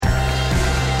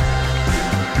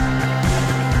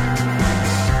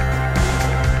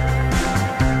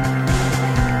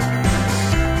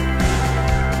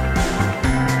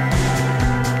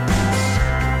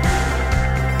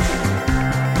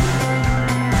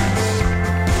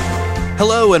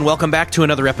Hello and welcome back to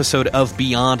another episode of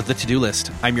Beyond the To-Do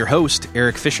List. I'm your host,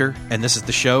 Eric Fisher, and this is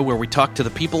the show where we talk to the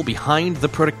people behind the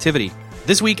productivity.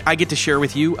 This week, I get to share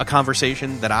with you a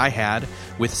conversation that I had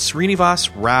with Srinivas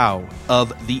Rao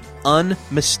of the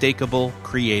Unmistakeable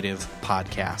Creative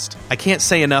podcast. I can't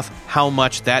say enough how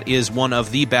much that is one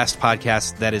of the best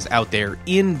podcasts that is out there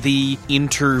in the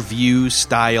interview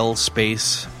style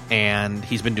space. And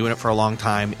he's been doing it for a long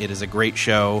time. It is a great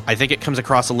show. I think it comes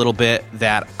across a little bit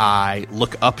that I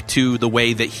look up to the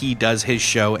way that he does his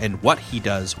show and what he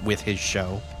does with his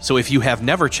show. So if you have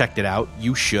never checked it out,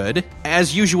 you should.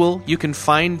 As usual, you can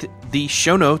find the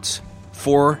show notes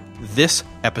for this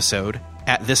episode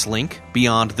at this link,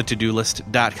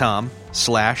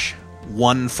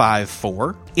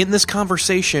 beyondthetodolist.com/154. In this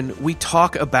conversation, we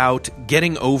talk about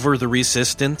getting over the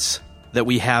resistance that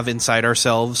we have inside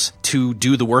ourselves to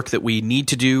do the work that we need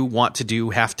to do, want to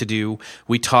do, have to do.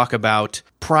 We talk about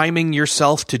priming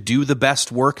yourself to do the best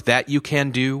work that you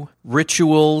can do,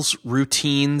 rituals,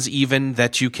 routines even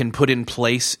that you can put in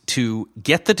place to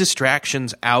get the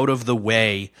distractions out of the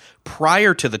way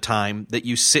prior to the time that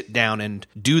you sit down and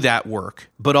do that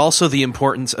work, but also the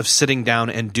importance of sitting down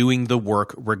and doing the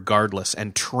work regardless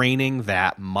and training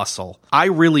that muscle. I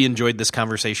really enjoyed this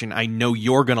conversation. I know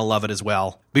you're going to love it as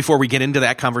well. Before we get into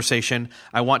that conversation,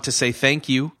 I want to say thank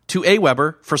you to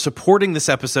Aweber for supporting this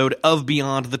episode of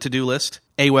Beyond the To-Do List.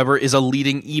 Aweber is a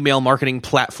leading email marketing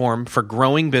platform for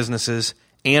growing businesses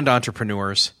and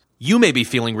entrepreneurs. You may be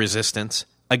feeling resistance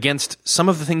against some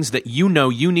of the things that you know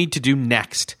you need to do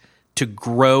next to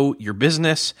grow your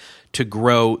business, to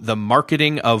grow the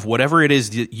marketing of whatever it is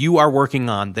that you are working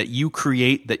on, that you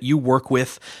create, that you work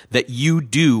with, that you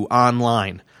do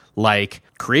online, like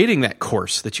creating that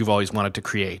course that you've always wanted to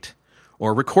create,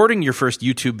 or recording your first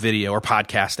YouTube video or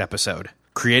podcast episode,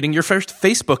 creating your first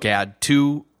Facebook ad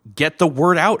to get the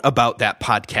word out about that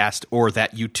podcast or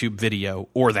that YouTube video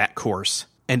or that course,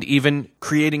 and even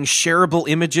creating shareable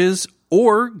images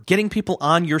or getting people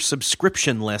on your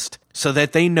subscription list so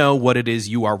that they know what it is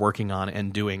you are working on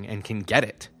and doing and can get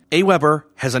it. Aweber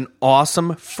has an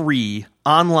awesome free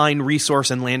online resource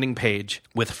and landing page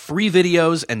with free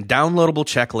videos and downloadable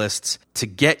checklists to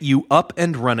get you up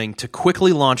and running to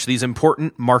quickly launch these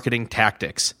important marketing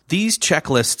tactics. These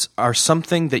checklists are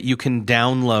something that you can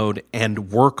download and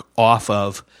work off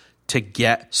of to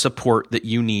get support that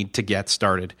you need to get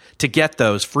started. To get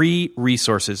those free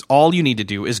resources, all you need to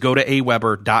do is go to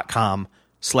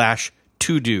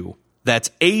aweber.com/todo. That's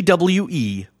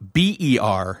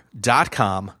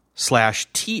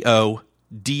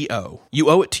AWEBER.com/TODO. You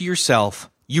owe it to yourself.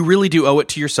 You really do owe it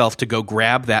to yourself to go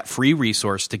grab that free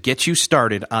resource to get you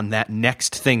started on that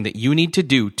next thing that you need to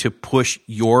do to push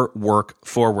your work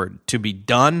forward, to be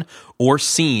done or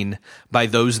seen by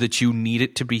those that you need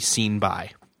it to be seen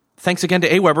by. Thanks again to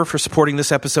Aweber for supporting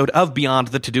this episode of Beyond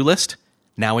the To-Do List.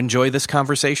 Now enjoy this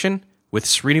conversation with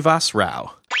Srinivas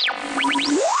Rao.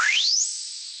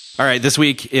 All right, this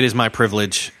week it is my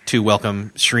privilege to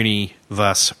welcome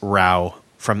Srinivas Rao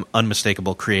from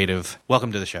Unmistakeable Creative.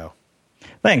 Welcome to the show.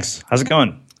 Thanks. How's it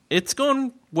going? It's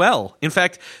going well. In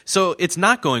fact, so it's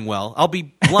not going well. I'll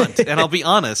be blunt and I'll be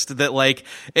honest that, like,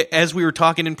 as we were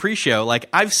talking in pre-show, like,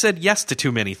 I've said yes to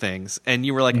too many things. And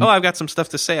you were like, oh, I've got some stuff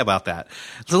to say about that.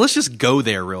 So let's just go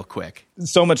there real quick.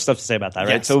 So much stuff to say about that,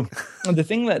 right? Yes. So the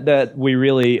thing that we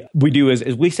do is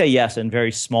we say yes in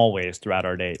very small ways throughout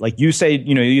our day. Like you say,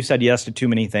 you said yes to too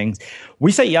many things.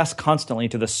 We say yes constantly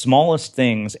to the smallest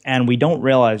things, and we don't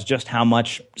realize just how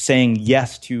much saying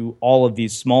yes to all of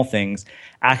these small things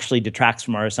actually detracts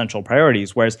from our essential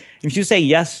priorities. Whereas if you say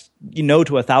yes,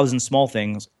 to 1,000 small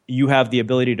things, you have the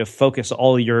ability to focus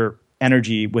all your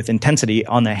energy with intensity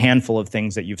on the handful of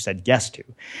things that you've said yes to.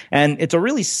 And it's a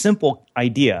really simple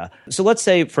idea. So let's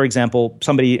say, for example,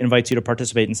 somebody invites you to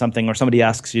participate in something, or somebody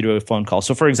asks you to do a phone call.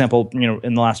 So for example,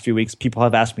 in the last few weeks, people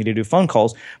have asked me to do phone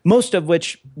calls, most of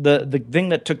which the thing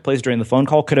that took place during the phone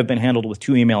call could have been handled with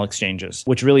 2 email exchanges,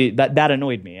 which really, that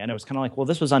annoyed me. And it was kind of like, well,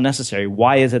 this was unnecessary.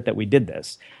 Why is it that we did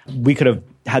this? We could have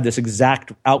had this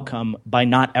exact outcome by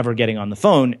not ever getting on the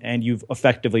phone, and you've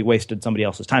effectively wasted somebody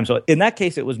else's time. So in that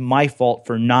case, it was my fault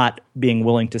for not being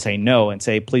willing to say no and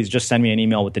say, please just send me an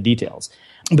email with the details.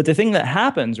 But the thing that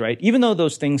happens, right, even though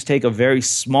those things take a very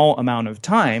small amount of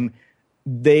time,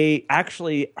 they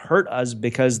actually hurt us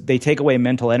because they take away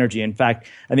mental energy. In fact,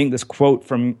 I think this quote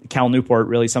from Cal Newport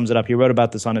really sums it up. He wrote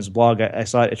about this on his blog. I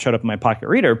saw it showed up in my pocket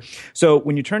reader. So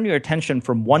when you turn your attention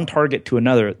from one target to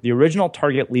another, the original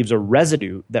target leaves a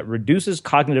residue that reduces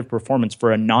cognitive performance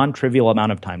for a non-trivial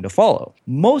amount of time to follow.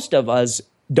 Most of us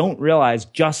don't realize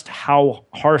just how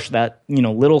harsh that,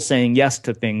 little saying yes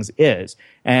to things is.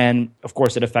 And of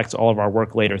course, it affects all of our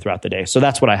work later throughout the day. So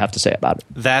that's what I have to say about it.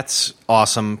 That's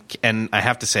awesome. And I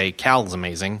have to say, Cal's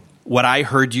amazing. What I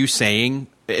heard you saying,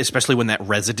 especially when that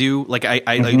residue, like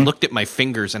I looked at my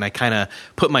fingers and I kind of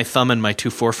put my thumb and my two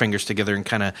forefingers together and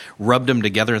kind of rubbed them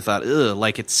together and thought, ugh,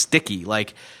 like it's sticky.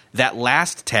 Like that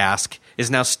last task is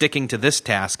now sticking to this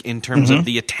task in terms of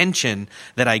the attention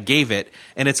that I gave it.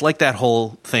 And it's like that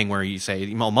whole thing where you say,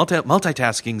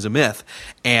 multitasking's a myth.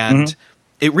 And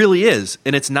it really is.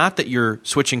 And it's not that you're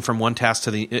switching from one task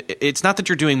to it's not that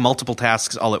you're doing multiple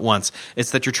tasks all at once.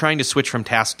 It's that you're trying to switch from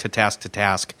task to task to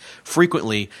task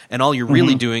frequently. And all you're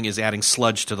really doing is adding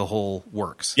sludge to the whole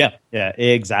works. Yeah,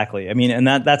 exactly. I mean, and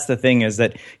that's the thing is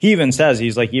that he even says,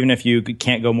 he's like, even if you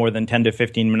can't go more than 10 to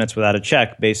 15 minutes without a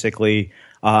check, basically,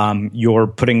 you're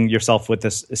putting yourself with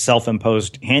this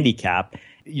self-imposed handicap.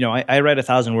 I write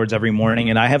 1,000 words every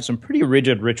morning, and I have some pretty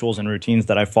rigid rituals and routines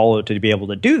that I follow to be able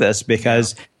to do this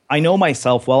because I know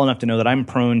myself well enough to know that I'm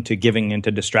prone to giving into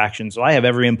distractions. So I have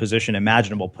every imposition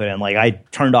imaginable put in. Like I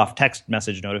turned off text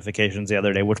message notifications the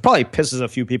other day, which probably pisses a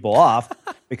few people off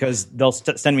because they'll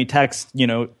send me text,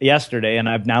 yesterday, and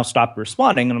I've now stopped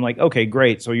responding. And I'm like, okay,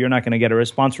 great. So you're not going to get a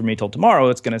response from me till tomorrow.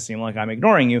 It's going to seem like I'm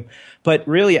ignoring you. But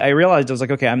really, I realized I was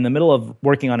like, okay, I'm in the middle of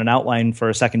working on an outline for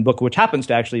a second book, which happens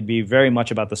to actually be very much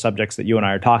about the subjects that you and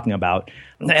I are talking about.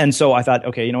 And so I thought,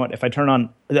 okay, you know what? If I turn on,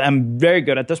 I'm very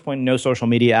good at this point, no social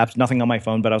media apps, nothing on my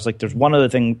phone. But I was like, there's one other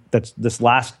thing that's this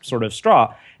last sort of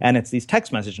straw, and it's these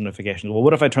text message notifications. Well,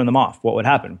 what if I turn them off? What would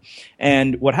happen?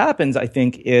 And what happens, I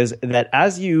think, is that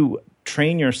as you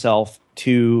train yourself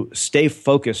to stay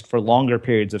focused for longer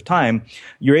periods of time,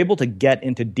 you're able to get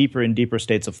into deeper and deeper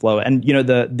states of flow. And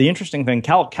the interesting thing,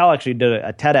 Cal actually did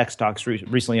a TEDx talk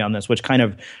recently on this, which kind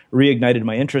of reignited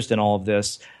my interest in all of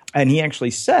this. And he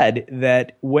actually said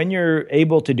that when you're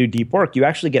able to do deep work, you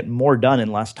actually get more done in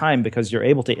less time because you're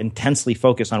able to intensely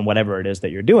focus on whatever it is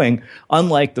that you're doing,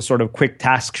 unlike the sort of quick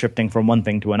task shifting from one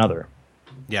thing to another.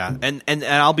 Yeah, and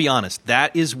I'll be honest,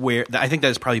 that is where I think that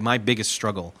is probably my biggest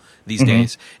struggle these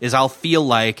days is I'll feel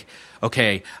like,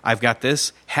 okay, I've got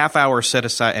this half hour set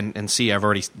aside, and see, I've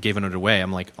already given it away.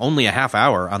 I'm like, only a half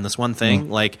hour on this one thing?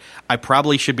 Like, I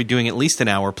probably should be doing at least an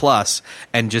hour plus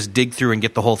and just dig through and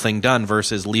get the whole thing done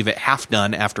versus leave it half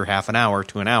done after half an hour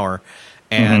to an hour.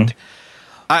 And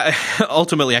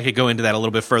ultimately, I could go into that a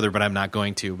little bit further, but I'm not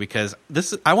going to because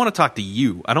I want to talk to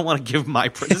you. I don't want to give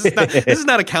this is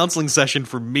not a counseling session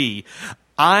for me.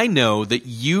 I know that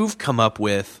you've come up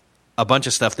with a bunch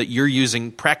of stuff that you're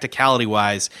using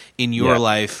practicality-wise in your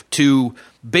life to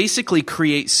basically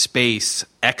create space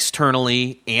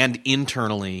externally and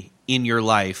internally in your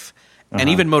life, and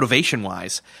even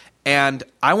motivation-wise. And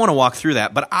I want to walk through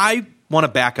that, but I want to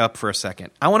back up for a second.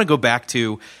 I want to go back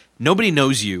to nobody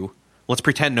knows you. Let's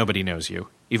pretend nobody knows you,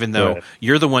 even though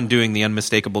you're the one doing the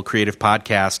Unmistakable Creative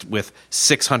Podcast with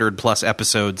 600-plus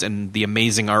episodes and the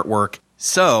amazing artwork.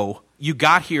 So you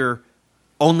got here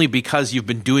only because you've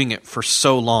been doing it for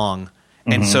so long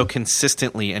and so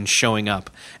consistently and showing up.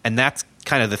 And that's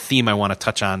kind of the theme I want to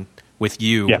touch on with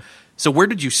you. Yeah. So where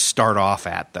did you start off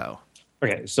at, though?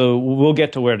 Okay, so we'll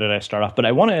get to where did I start off. But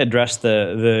I want to address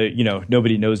the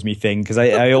nobody knows me thing because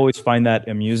I always find that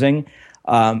amusing.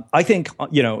 I think,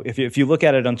 if you look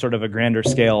at it on sort of a grander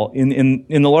scale, in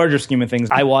the larger scheme of things,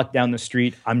 I walk down the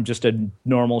street, I'm just a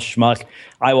normal schmuck.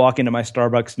 I walk into my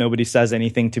Starbucks, nobody says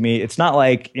anything to me. It's not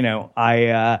like,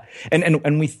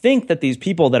 and we think that these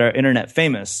people that are internet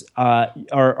famous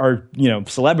are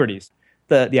celebrities.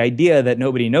 The idea that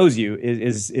nobody knows you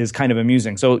is kind of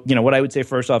amusing. So, what I would say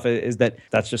first off is that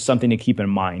that's just something to keep in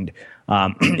mind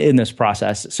in this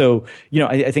process. So,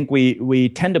 I think we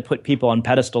tend to put people on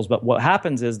pedestals, but what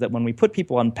happens is that when we put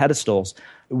people on pedestals,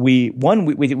 we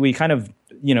kind of,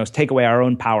 take away our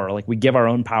own power. Like we give our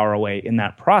own power away in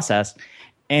that process.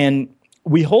 And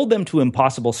we hold them to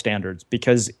impossible standards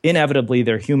because inevitably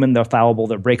they're human, they're fallible,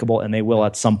 they're breakable, and they will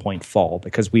at some point fall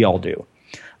because we all do.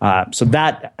 So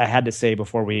that I had to say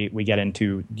before we get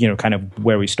into, kind of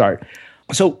where we start.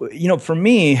 So, for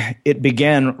me, it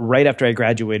began right after I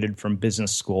graduated from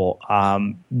business school.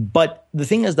 But the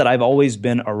thing is that I've always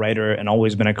been a writer and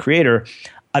always been a creator.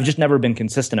 I've just never been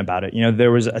consistent about it. There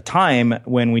was a time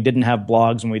when we didn't have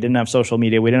blogs and we didn't have social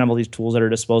media. We didn't have all these tools at our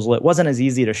disposal. It wasn't as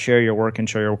easy to share your work and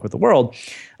share your work with the world.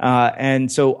 And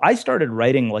so I started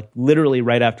writing like literally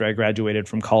right after I graduated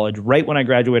from college. Right when I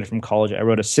graduated from college, I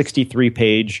wrote a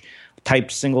 63-page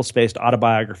typed single-spaced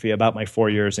autobiography about my 4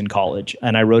 years in college.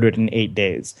 And I wrote it in 8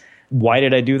 days. Why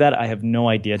did I do that? I have no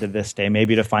idea to this day.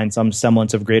 Maybe to find some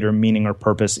semblance of greater meaning or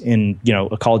purpose in,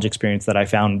 a college experience that I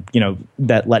found,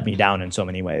 that let me down in so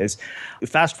many ways.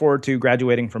 Fast forward to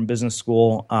graduating from business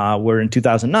school, where in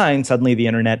 2009, suddenly the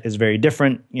internet is very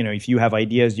different. If you have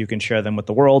ideas, you can share them with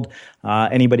the world.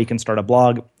 Anybody can start a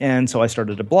blog. And so I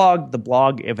started a blog. The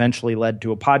blog eventually led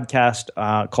to a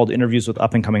podcast called Interviews with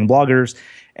Up and Coming Bloggers.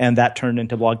 And that turned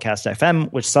into Blogcast FM,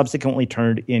 which subsequently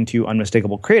turned into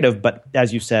Unmistakable Creative. But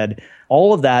as you said,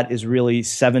 all of that is really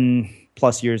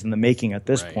 7+ years in the making at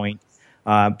this point.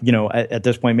 At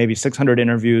this point, maybe 600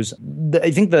 interviews.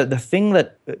 I think the thing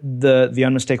that the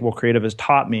Unmistakable Creative has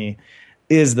taught me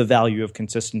is the value of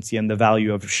consistency and the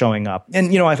value of showing up.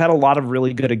 And, I've had a lot of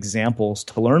really good examples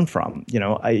to learn from.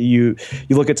 You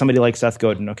look at somebody like Seth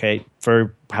Godin, okay,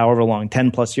 for however long,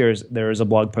 10+ years, there is a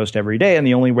blog post every day. And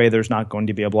the only way there's not going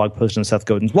to be a blog post in Seth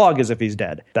Godin's blog is if he's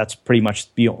dead. That's pretty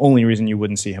much the only reason you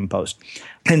wouldn't see him post.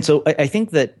 And so I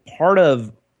think that part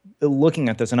of looking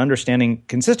at this and understanding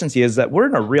consistency is that we're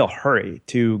in a real hurry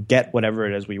to get whatever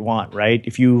it is we want, right?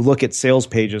 If you look at sales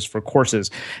pages for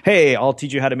courses, hey, I'll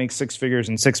teach you how to make 6 figures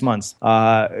in 6 months.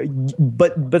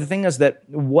 But the thing is that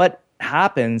what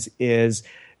happens is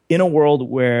in a world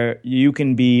where you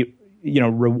can be,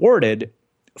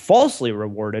 falsely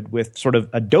rewarded with sort of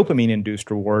a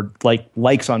dopamine-induced reward, like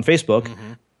likes on Facebook,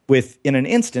 within an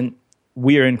instant,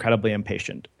 we are incredibly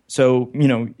impatient. So,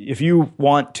 if you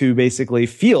want to basically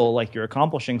feel like you're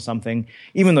accomplishing something,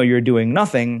 even though you're doing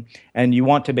nothing, and you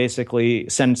want to basically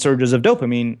send surges of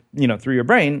dopamine, through your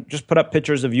brain, just put up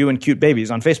pictures of you and cute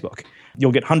babies on Facebook.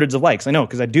 You'll get hundreds of likes. I know,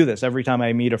 because I do this every time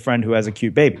I meet a friend who has a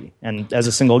cute baby. And as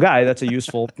a single guy, that's a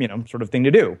useful, sort of thing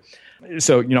to do.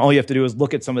 So, all you have to do is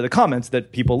look at some of the comments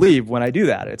that people leave when I do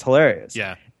that. It's hilarious.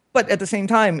 Yeah. But at the same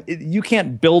time, you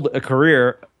can't build a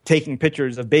career taking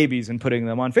pictures of babies and putting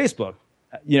them on Facebook.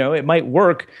 It might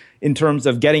work in terms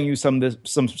of getting you some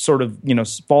sort of,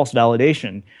 false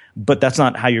validation, but that's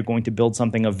not how you're going to build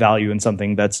something of value and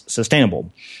something that's sustainable.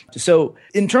 So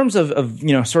in terms of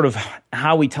sort of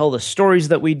how we tell the stories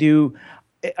that we do,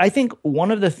 I think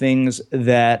one of the things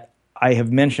that I have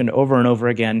mentioned over and over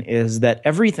again is that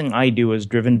everything I do is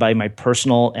driven by my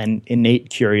personal and innate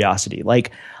curiosity.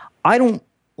 Like, I don't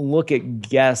look at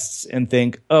guests and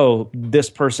think, oh,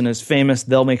 this person is famous,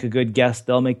 they'll make a good guest,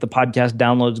 they'll make the podcast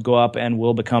downloads go up and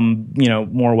we'll become,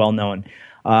 more well-known.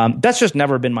 That's just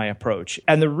never been my approach.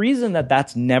 And the reason that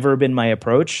that's never been my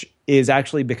approach is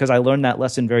actually because I learned that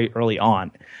lesson very early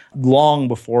on, long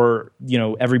before,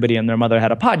 everybody and their mother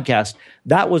had a podcast.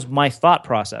 That was my thought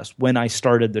process when I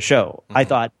started the show. I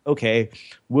thought, okay,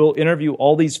 we'll interview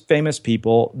all these famous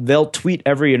people, they'll tweet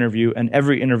every interview, and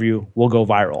every interview will go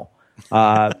viral.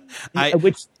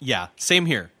 Same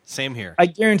here. I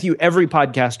guarantee you every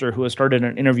podcaster who has started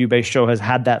an interview-based show has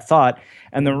had that thought.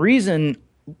 And the reason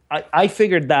I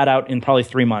figured that out in probably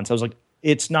 3 months. I was like,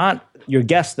 it's not your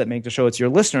guests that make the show, it's your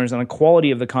listeners and the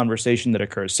quality of the conversation that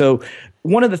occurs. So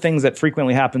one of the things that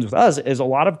frequently happens with us is a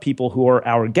lot of people who are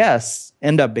our guests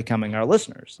end up becoming our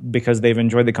listeners because they've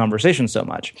enjoyed the conversation so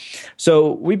much.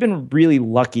 So we've been really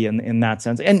lucky in that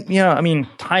sense. And,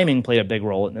 timing played a big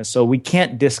role in this. So we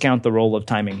can't discount the role of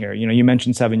timing here. You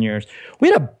mentioned 7 years. We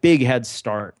had a big head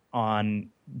start on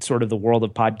sort of the world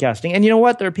of podcasting. And you know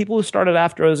what? There are people who started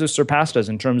after us who surpassed us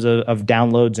in terms of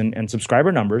downloads and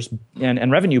subscriber numbers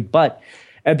and revenue. But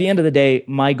at the end of the day,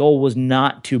 my goal was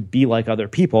not to be like other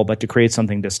people, but to create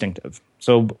something distinctive.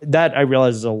 So that, I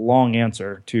realize, is a long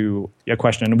answer to your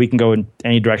question, and we can go in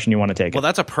any direction you want to take it. Well,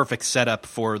 that's a perfect setup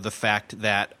for the fact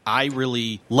that I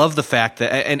really love the fact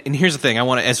that, and here's the thing, I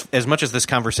want to, as much as this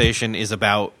conversation is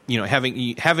about,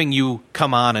 having you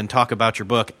come on and talk about your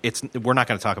book, we're not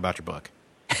going to talk about your book.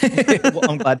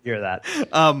 Well, I'm glad to hear that.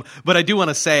 But I do want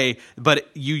to say,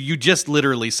 you just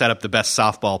literally set up the best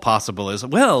softball possible as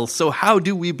well. So how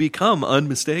do we become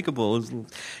unmistakable?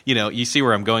 You see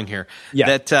where I'm going here.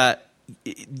 Yeah. That,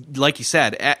 like you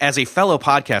said, as a fellow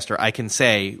podcaster, I can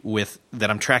say that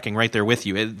I'm tracking right there with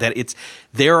you, that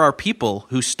there are people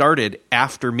who started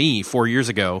after me 4 years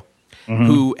ago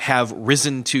who have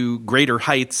risen to greater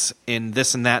heights in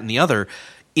this and that and the other,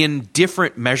 in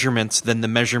different measurements than the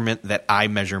measurement that I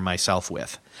measure myself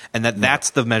with. And that's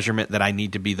the measurement that I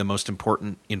need to be the most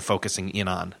important in focusing in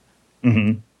on.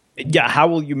 Mm-hmm. Yeah, how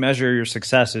will you measure your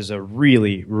success is a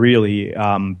really, really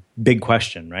big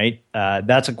question, right?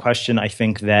 That's a question I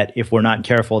think that if we're not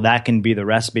careful, that can be the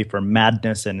recipe for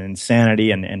madness and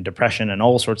insanity and depression and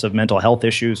all sorts of mental health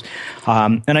issues.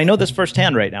 And I know this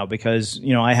firsthand right now because,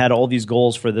 I had all these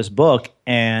goals for this book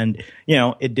and,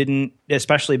 it didn't,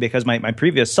 especially because my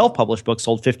previous self-published book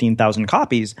sold 15,000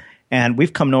 copies. And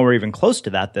we've come nowhere even close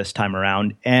to that this time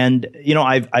around. And,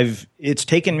 it's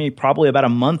taken me probably about a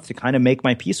month to kind of make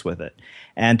my peace with it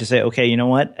and to say, okay, you know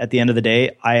what? At the end of the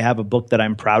day, I have a book that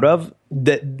I'm proud of.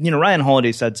 That, Ryan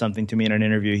Holiday said something to me in an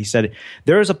interview. He said,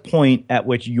 there is a point at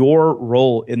which your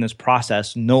role in this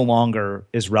process no longer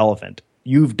is relevant.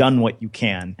 You've done what you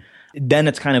can. Then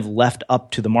it's kind of left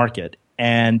up to the market.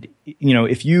 And,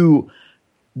 if you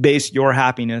base your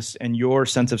happiness and your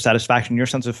sense of satisfaction, your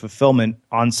sense of fulfillment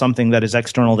on something that is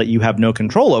external that you have no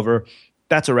control over,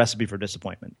 that's a recipe for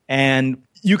disappointment. And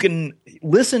you can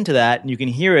listen to that and you can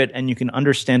hear it and you can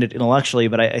understand it intellectually,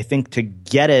 but I think to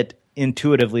get it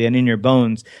intuitively and in your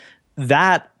bones,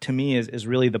 that to me is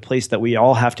really the place that we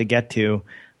all have to get to.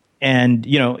 And,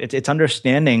 it's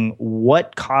understanding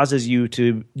what causes you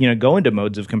to, go into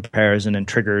modes of comparison and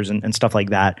triggers and stuff like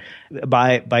that.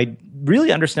 By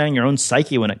really understanding your own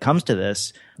psyche when it comes to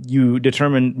this, you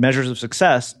determine measures of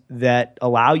success that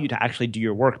allow you to actually do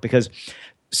your work. Because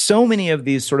so many of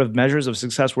these sort of measures of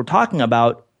success we're talking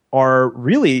about are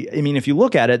really, if you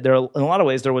look at it, they're in a lot of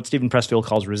ways, they're what Stephen Pressfield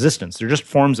calls resistance. They're just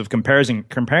forms of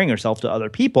comparing yourself to other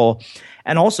people.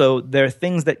 And also, they're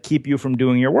things that keep you from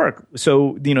doing your work.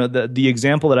 So, the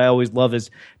example that I always love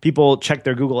is people check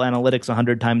their Google Analytics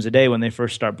 100 times a day when they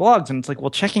first start blogs. And it's like,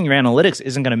 well, checking your analytics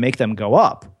isn't going to make them go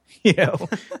up.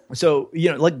 So,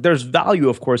 there's value,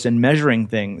 of course, in measuring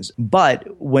things.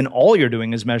 But when all you're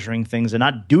doing is measuring things and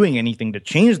not doing anything to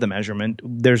change the measurement,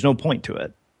 there's no point to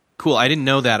it. Cool. I didn't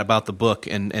know that about the book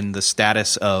and the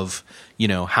status of,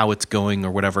 how it's going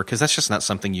or whatever, because that's just not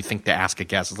something you think to ask a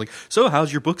guest. It's like, so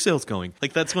how's your book sales going?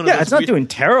 Like, that's one of those. Yeah, it's not doing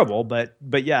terrible, but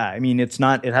yeah,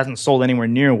 it hasn't sold anywhere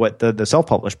near what the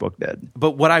self-published book did.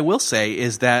 But what I will say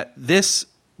is that this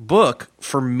book,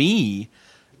 for me,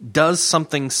 does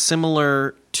something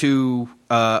similar to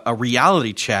a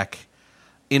reality check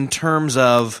in terms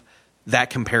of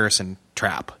that comparison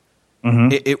trap.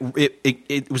 Mm-hmm.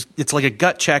 It's like a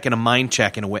gut check and a mind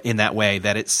check in that way,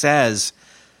 that it says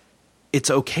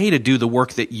it's okay to do the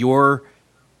work that you're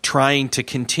trying to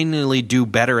continually do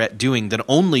better at doing, that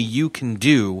only you can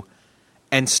do,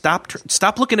 and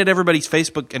stop looking at everybody's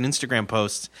Facebook and Instagram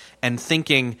posts and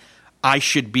thinking I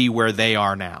should be where they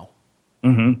are now.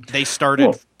 Mm-hmm. They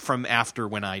started from after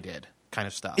when I did. Kind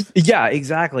of stuff. Yeah,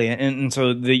 exactly. And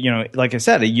so like I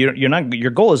said,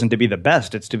 your goal isn't to be the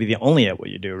best; it's to be the only at what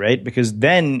you do, right? Because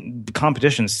then the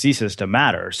competition ceases to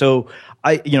matter. So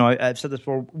I've said this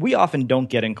before. We often don't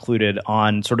get included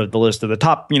on sort of the list of the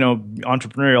top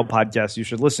entrepreneurial podcasts you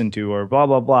should listen to, or blah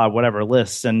blah blah, whatever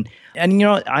lists. And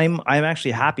I'm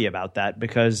actually happy about that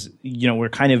because we're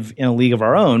kind of in a league of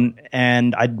our own,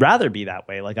 and I'd rather be that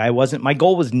way. Like my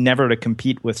goal was never to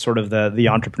compete with sort of the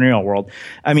entrepreneurial world.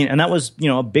 And that was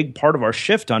a big part of our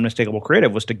shift to Unmistakable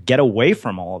Creative, was to get away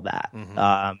from all of that.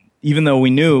 Mm-hmm. Even though we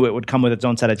knew it would come with its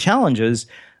own set of challenges,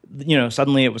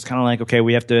 suddenly it was kind of like, okay,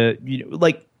 we have to,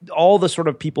 like all the sort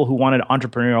of people who wanted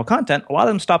entrepreneurial content, a lot of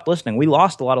them stopped listening. We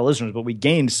lost a lot of listeners, but we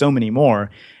gained so many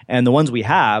more. And the ones we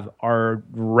have are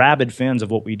rabid fans of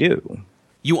what we do.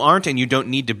 You aren't, and you don't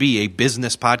need to be a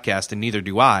business podcast, and neither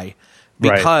do I.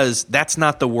 Because that's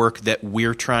not the work that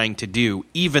we're trying to do,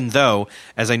 even though,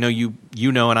 as I know you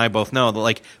know and I both know,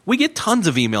 that we get tons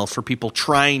of emails for people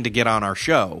trying to get on our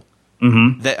show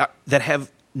that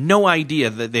have no idea,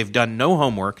 that they've done no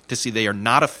homework to see they are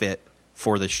not a fit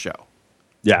for this show.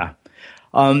 Yeah.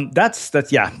 That's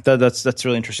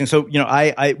really interesting. So,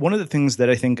 I one of the things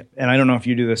that I think, and I don't know if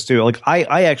you do this too,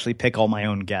 I actually pick all my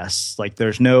own guests. Like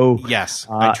there's no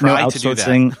I try to do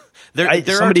that.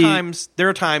 There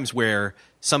are times where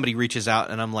somebody reaches out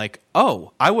and I'm like,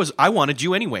 oh, I wanted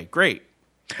you anyway. Great.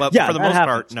 But for the most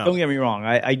part, no. Don't get me wrong.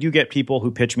 I do get people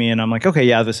who pitch me and I'm like, okay,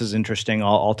 yeah, this is interesting.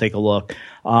 I'll take a look.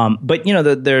 But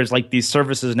there's like these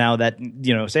services now that,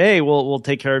 say, hey, we'll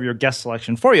take care of your guest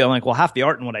selection for you. I'm like, well, half the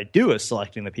art in what I do is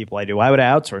selecting the people I do. Why would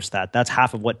I outsource that? That's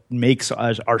half of what makes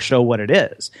our show what it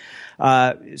is.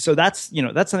 So that's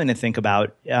something to think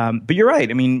about. But you're right.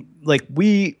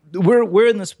 We're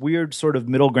in this weird sort of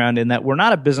middle ground in that we're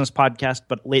not a business podcast,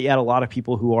 but yet a lot of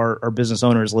people who are business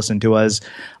owners listen to us,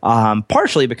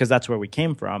 partially because that's where we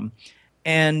came from.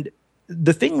 And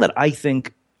the thing that I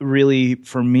think really,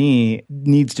 for me,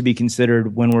 needs to be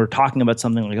considered when we're talking about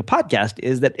something like a podcast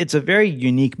is that it's a very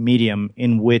unique medium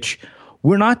in which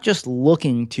we're not just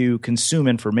looking to consume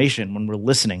information when we're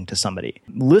listening to somebody.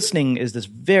 Listening is this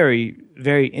very,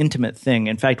 very intimate thing.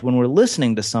 In fact, when we're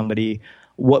listening to somebody,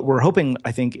 what we're hoping,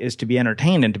 I think, is to be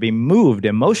entertained and to be moved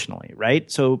emotionally,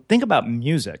 right? So think about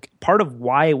music. Part of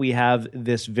why we have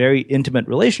this very intimate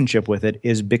relationship with it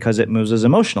is because it moves us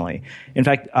emotionally. In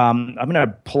fact, I'm going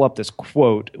to pull up this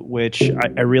quote, which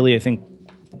I think,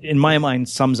 in my mind,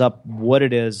 sums up what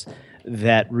it is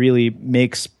that really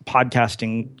makes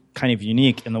podcasting kind of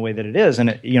unique in the way that it is.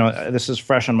 And this is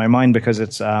fresh on my mind because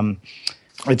it's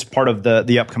part of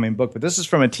the upcoming book. But this is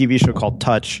from a TV show called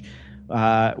Touch,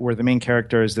 where the main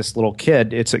character is this little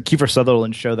kid. It's a Kiefer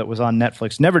Sutherland show that was on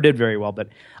Netflix. Never did very well, but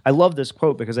I love this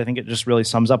quote because I think it just really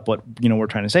sums up what we're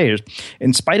trying to say here.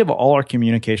 In spite of all our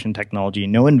communication technology,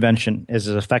 no invention is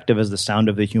as effective as the sound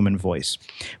of the human voice.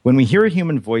 When we hear a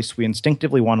human voice, we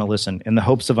instinctively want to listen in the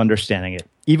hopes of understanding it,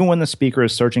 even when the speaker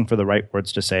is searching for the right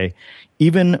words to say,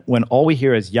 even when all we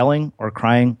hear is yelling or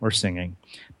crying or singing.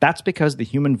 That's because the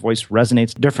human voice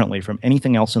resonates differently from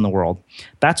anything else in the world.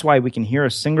 That's why we can hear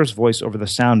a singer's voice over the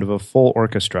sound of a full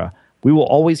orchestra. We will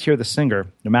always hear the singer,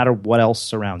 no matter what else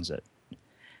surrounds it.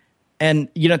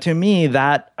 And, to me,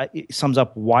 that sums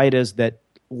up why it is that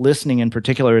listening in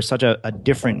particular is such a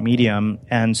different medium,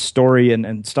 and story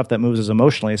and stuff that moves us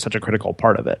emotionally is such a critical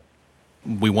part of it.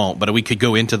 We won't, but we could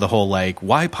go into the whole, why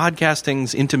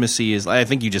podcasting's intimacy is, I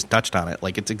think you just touched on it.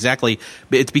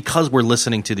 It's because we're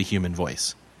listening to the human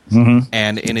voice. Mm-hmm.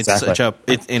 And it's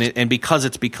exactly. and because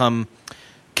it's become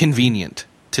convenient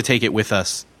to take it with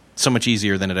us so much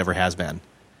easier than it ever has been.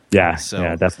 Yeah, so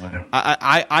yeah, definitely.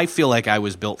 I feel like I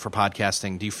was built for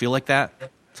podcasting. Do you feel like that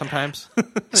sometimes?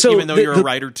 So even though you're a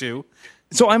writer too?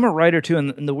 So I'm a writer too,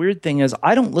 and the weird thing is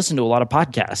I don't listen to a lot of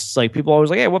podcasts. Like, people are always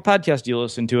like, hey, what podcast do you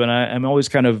listen to? And I'm always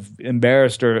kind of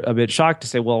embarrassed or a bit shocked to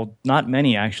say, well, not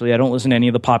many, actually. I don't listen to any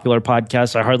of the popular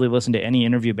podcasts. I hardly listen to any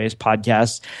interview-based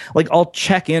podcasts. I'll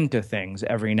check into things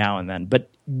every now and then. But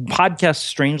podcasts,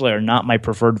 strangely, are not my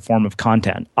preferred form of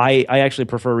content. I actually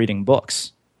prefer reading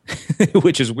books,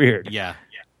 which is weird. Yeah.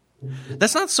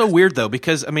 That's not so weird, though,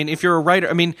 because, if you're a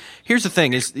writer, here's the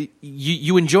thing, is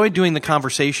you enjoy doing the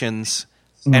conversations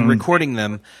and recording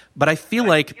them, but I feel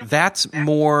like that's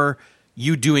more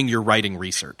you doing your writing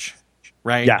research,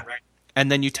 right? Yeah.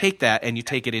 And then you take that and you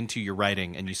take it into your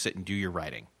writing and you sit and do your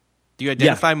writing. Do you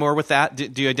identify more with that?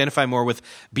 Do you identify more with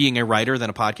being a writer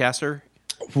than a podcaster?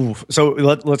 Oof. So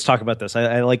let's talk about this.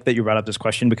 I like that you brought up this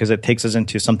question because it takes us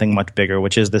into something much bigger,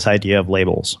 which is this idea of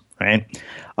labels, right?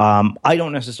 I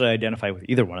don't necessarily identify with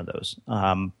either one of those.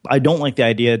 I don't like the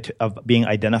idea of being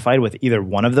identified with either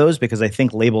one of those because I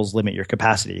think labels limit your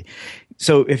capacity.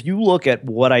 So if you look at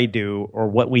what I do or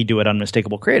what we do at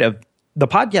Unmistakable Creative, the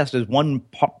podcast is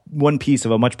one piece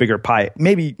of a much bigger pie.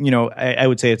 Maybe, I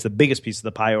would say it's the biggest piece of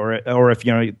the pie, or if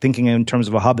thinking in terms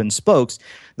of a hub and spokes,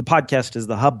 the podcast is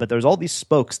the hub, but there's all these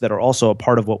spokes that are also a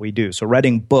part of what we do. So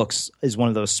writing books is one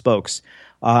of those spokes.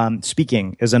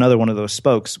 Speaking is another one of those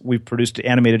spokes. We've produced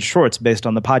animated shorts based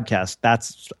on the podcast.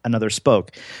 That's another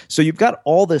spoke. So you've got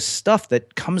all this stuff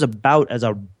that comes about as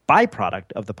a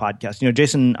byproduct of the podcast.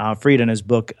 Jason Fried in his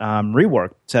book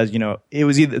Rework says, it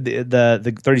was either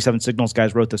the 37 Signals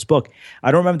guys wrote this book.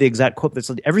 I don't remember the exact quote, but it's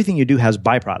like everything you do has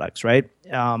byproducts, right?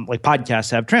 Like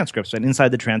podcasts have transcripts, and inside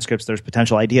the transcripts there's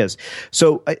potential ideas.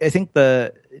 So I think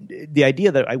the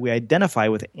idea that we identify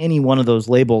with any one of those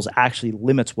labels actually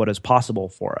limits what is possible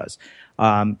for us.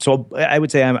 So I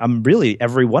would say I'm really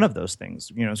every one of those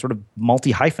things, sort of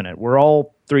multi-hyphenate. We're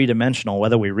all three-dimensional,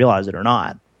 whether we realize it or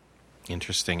not.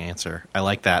 Interesting answer. I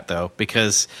like that, though,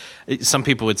 because some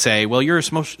people would say, well,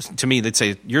 to me, they'd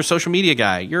say, you're a social media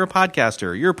guy, you're a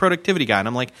podcaster, you're a productivity guy. And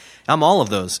I'm like, I'm all of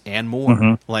those and more.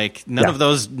 Mm-hmm.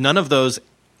 None of those,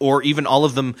 or even all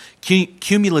of them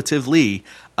cumulatively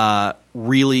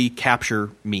really capture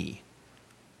me.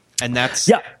 And that's,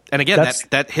 and again,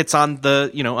 that hits on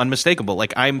the, unmistakable.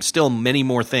 Like, I'm still many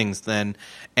more things than,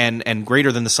 and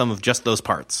greater than the sum of just those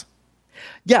parts.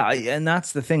 Yeah, and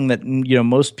that's the thing that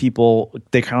most people,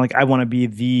 they kind of like, I want to be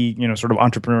the sort of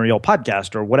entrepreneurial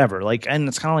podcast or whatever. And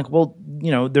it's kind of like, well,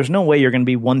 there's no way you're going to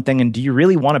be one thing. And do you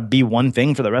really want to be one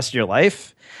thing for the rest of your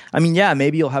life?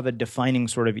 Maybe you'll have a defining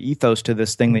sort of ethos to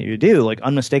this thing that you do. Like,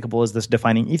 Unmistakable is this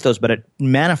defining ethos, but it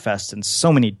manifests in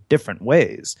so many different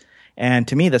ways. And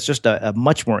to me, that's just a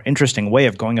much more interesting way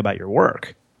of going about your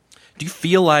work. Do you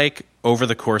feel like over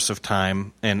the course of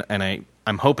time, and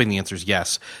I'm hoping the answer is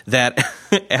yes, that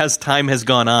as time has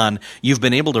gone on, you've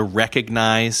been able to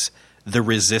recognize the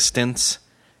resistance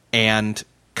and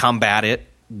combat it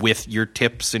with your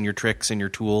tips and your tricks and your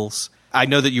tools I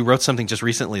know that you wrote something just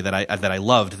recently that I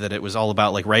loved, that it was all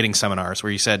about like writing seminars,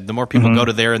 where you said the more people go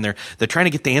to there and they're trying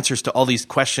to get the answers to all these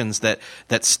questions that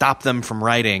stop them from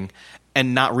writing,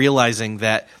 and not realizing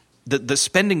that the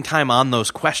spending time on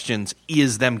those questions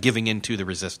is them giving into the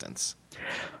resistance.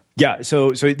 Yeah,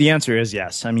 so the answer is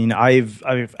yes. I mean, I've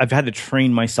had to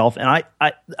train myself, and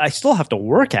I still have to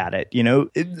work at it.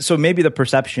 So maybe the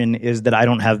perception is that I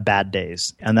don't have bad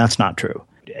days, and that's not true.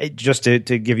 Just to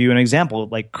give you an example,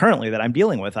 like currently that I'm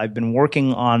dealing with, I've been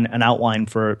working on an outline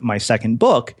for my second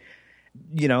book.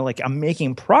 Like I'm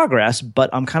making progress, but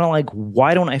I'm kind of like,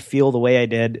 why don't I feel the way I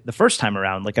did the first time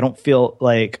around? Like I don't feel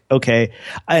like, okay.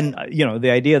 And, the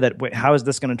idea that, wait, how is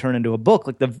this going to turn into a book?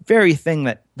 Like the very thing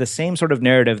that the same sort of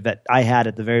narrative that I had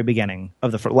at the very beginning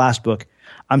of the last book,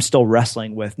 I'm still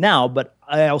wrestling with now. But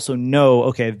I also know,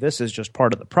 okay, this is just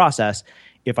part of the process.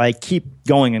 If I keep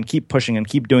going and keep pushing and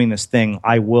keep doing this thing,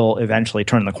 I will eventually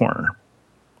turn the corner.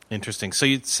 Interesting. So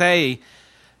you'd say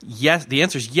yes, the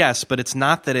answer is yes, but it's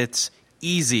not that it's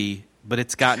easy, but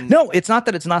it's gotten No, it's not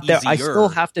that it's not there. I easier. still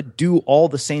have to do all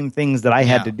the same things that I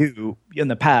had to do in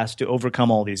the past to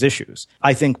overcome all these issues.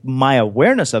 I think my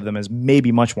awareness of them is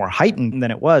maybe much more heightened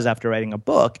than it was after writing a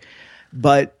book.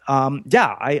 But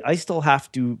I still have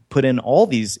to put in all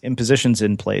these impositions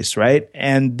in place, right?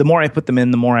 And the more I put them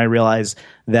in, the more I realize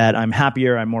that I'm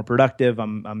happier, I'm more productive,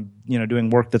 I'm doing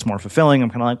work that's more fulfilling. I'm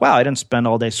kind of like, wow, I didn't spend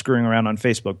all day screwing around on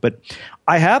Facebook. But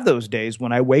I have those days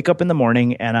when I wake up in the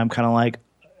morning and I'm kind of like,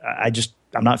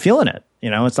 I'm not feeling it.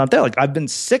 It's not there. Like I've been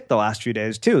sick the last few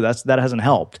days too. That hasn't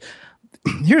helped.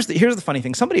 Here's the funny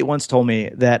thing. Somebody once told me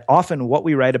that often what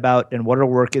we write about and what our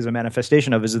work is a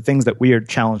manifestation of is the things that we are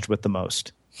challenged with the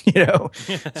most.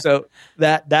 So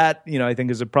that I think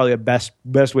is probably a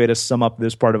best way to sum up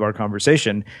this part of our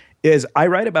conversation. Is I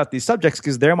write about these subjects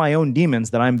because they're my own demons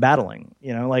that I'm battling.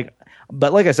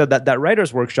 But like I said, that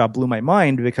writer's workshop blew my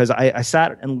mind because I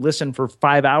sat and listened for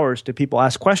 5 hours to people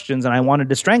ask questions, and I wanted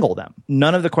to strangle them.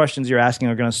 None of the questions you're asking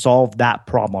are going to solve that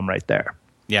problem right there.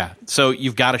 Yeah. So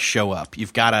you've got to show up.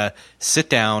 You've got to sit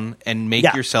down and make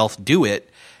yourself do it.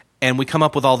 And we come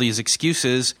up with all these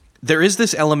excuses. There is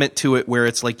this element to it where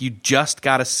it's like you just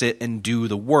got to sit and do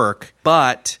the work.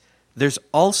 But there's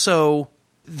also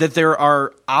that there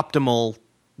are optimal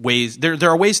ways. There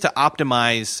are ways to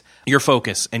optimize your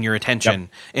focus and your attention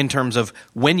in terms of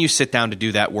when you sit down to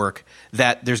do that work,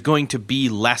 that there's going to be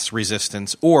less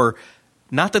resistance, or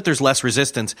not that there's less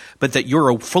resistance, but that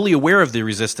you're fully aware of the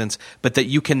resistance, but that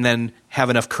you can then have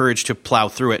enough courage to plow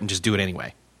through it and just do it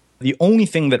anyway. The only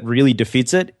thing that really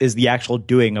defeats it is the actual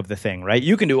doing of the thing, right?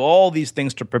 You can do all these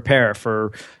things to prepare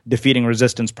for defeating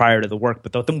resistance prior to the work,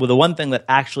 but the one thing that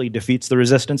actually defeats the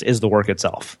resistance is the work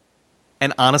itself.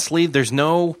 And honestly, there's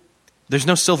no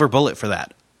silver bullet for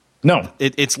that. No.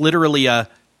 It's literally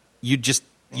you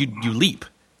leap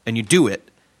and you do it,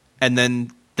 and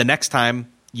then the next time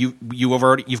you've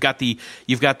got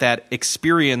that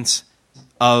experience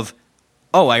of,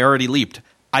 oh, I already leaped.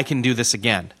 I can do this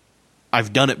again.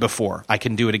 I've done it before. I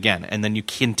can do it again, and then you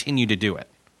continue to do it.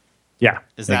 Yeah,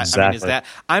 exactly.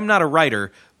 I'm not a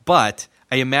writer, but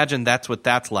I imagine that's what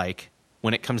that's like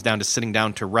when it comes down to sitting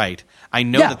down to write. I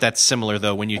know that that's similar,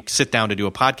 though, when you sit down to do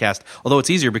a podcast, although it's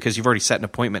easier because you've already set an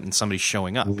appointment and somebody's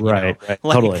showing up. Right.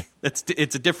 Totally. It's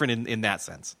different in that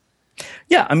sense.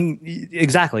 Yeah, I mean,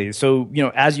 exactly. So,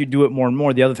 as you do it more and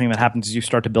more, the other thing that happens is you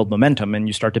start to build momentum and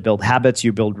you start to build habits.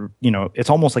 You build, it's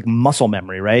almost like muscle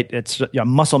memory, right? It's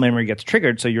muscle memory gets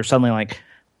triggered. So you're suddenly like,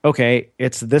 okay,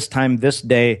 it's this time, this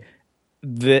day,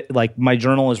 like my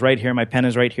journal is right here, my pen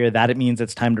is right here. That it means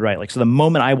it's time to write. Like, so the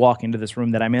moment I walk into this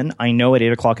room that I'm in, I know at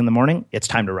 8:00 in the morning, it's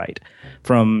time to write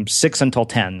from 6 until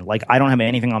 10. Like, I don't have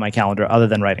anything on my calendar other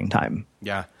than writing time.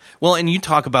 Yeah. Well, and you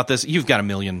talk about this, you've got a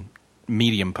million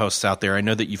Medium posts out there. I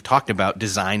know that you've talked about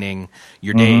designing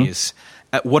your days.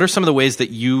 What are some of the ways that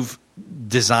you've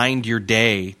designed your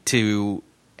day to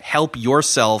help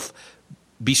yourself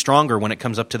be stronger when it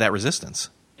comes up to that resistance?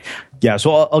 Yeah,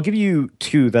 so I'll give you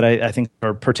two that I think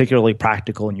are particularly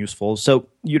practical and useful. So,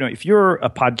 if you're a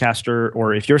podcaster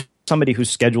or if you're somebody who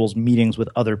schedules meetings with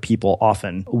other people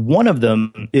often, one of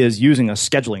them is using a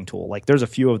scheduling tool. Like there's a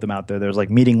few of them out there. There's like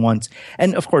Meeting Once.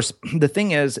 And of course, the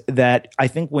thing is that I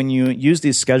think when you use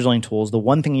these scheduling tools, the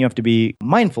one thing you have to be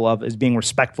mindful of is being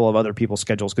respectful of other people's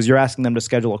schedules, because you're asking them to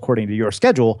schedule according to your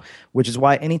schedule, which is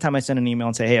why anytime I send an email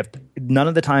and say, hey, if none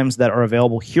of the times that are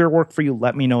available here work for you,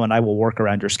 let me know and I will work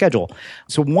around your schedule.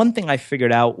 So one thing I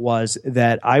figured out was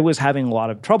that I was having a lot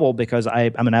of trouble because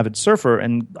I'm an avid surfer,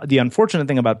 and the unfortunate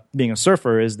thing about being being a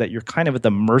surfer is that you're kind of at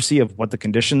the mercy of what the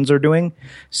conditions are doing.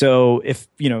 So if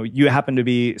you happen to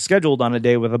be scheduled on a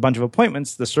day with a bunch of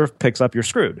appointments, the surf picks up, you're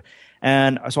screwed.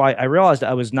 And so I realized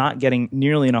I was not getting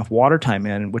nearly enough water time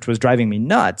in, which was driving me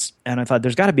nuts. And I thought,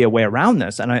 there's got to be a way around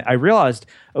this. And I realized,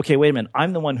 okay, wait a minute,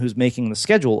 I'm the one who's making the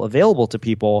schedule available to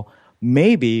people.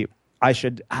 Maybe I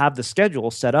should have the schedule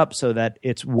set up so that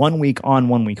it's 1 week on,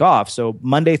 1 week off. So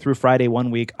Monday through Friday, 1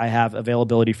 week, I have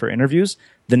availability for interviews.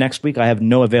 The next week, I have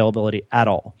no availability at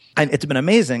all. And it's been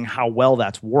amazing how well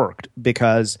that's worked,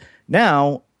 because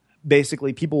now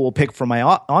basically people will pick for my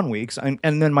on weeks.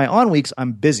 And then my on weeks,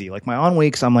 I'm busy. Like my on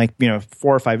weeks, I'm like, 4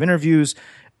 or 5 interviews.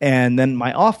 And then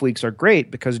my off weeks are great,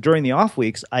 because during the off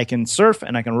weeks, I can surf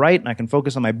and I can write and I can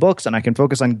focus on my books and I can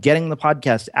focus on getting the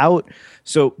podcast out.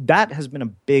 So that has been a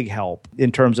big help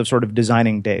in terms of sort of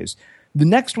designing days. The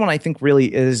next one I think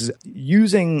really is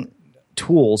using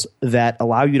tools that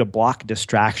allow you to block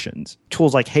distractions.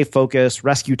 Tools like Hey Focus,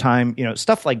 Rescue Time,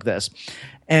 stuff like this.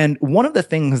 And one of the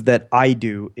things that I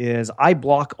do is I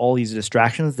block all these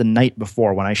distractions the night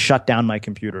before when I shut down my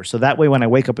computer. So that way when I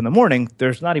wake up in the morning,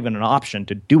 there's not even an option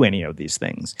to do any of these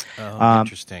things. Oh,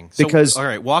 interesting. So, all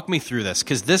right, walk me through this,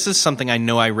 because this is something I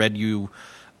know I read you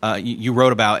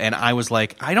wrote about, and I was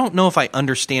like, I don't know if I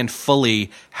understand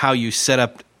fully how you set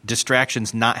up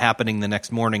distractions not happening the next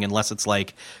morning unless it's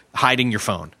like hiding your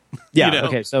phone. Yeah.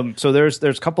 Okay. So there's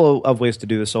a couple of ways to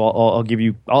do this. So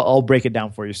I'll break it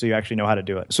down for you so you actually know how to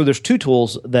do it. So there's 2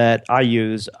 tools that I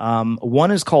use.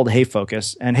 One is called Hey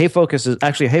Focus, and Hey Focus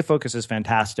is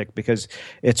fantastic because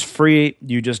it's free.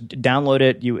 You just download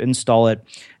it, you install it,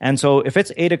 and so if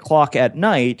it's 8:00 at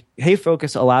night, Hey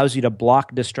Focus allows you to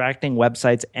block distracting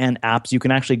websites and apps. You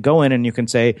can actually go in and you can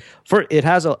say it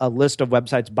has a list of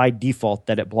websites by default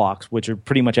that it blocks, which are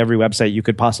pretty much every website you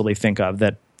could possibly think of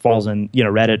that falls in,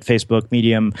 Reddit, Facebook,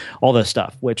 Medium, all this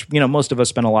stuff, which, most of us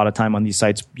spend a lot of time on these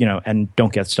sites, and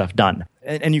don't get stuff done.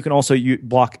 And you can also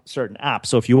block certain apps.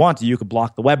 So if you want to, you could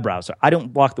block the web browser. I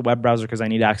don't block the web browser because I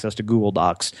need access to Google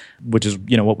Docs, which is,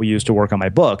 what we use to work on my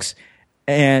books.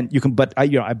 And you can, but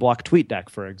I block TweetDeck,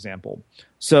 for example.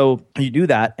 So you do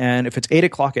that, and if it's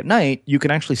 8:00 at night, you can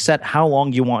actually set how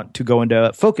long you want to go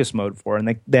into focus mode for.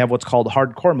 And they have what's called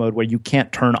hardcore mode, where you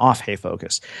can't turn off Hey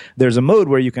Focus. There's a mode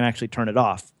where you can actually turn it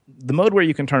off. The mode where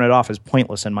you can turn it off is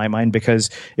pointless in my mind,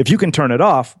 because if you can turn it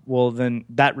off, well, then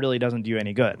that really doesn't do you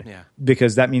any good. Yeah.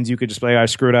 Because that means you could just be like,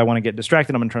 screw it, I want to get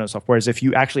distracted, I'm going to turn this off. Whereas if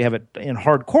you actually have it in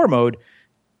hardcore mode,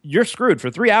 you're screwed.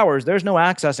 For 3 hours, there's no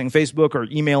accessing Facebook or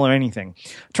email or anything.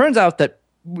 Turns out that,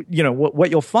 what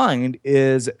you'll find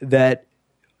is that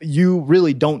you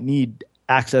really don't need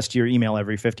access to your email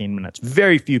every 15 minutes.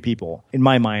 Very few people, in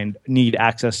my mind, need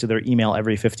access to their email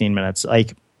every 15 minutes.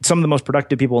 Like, some of the most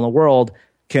productive people in the world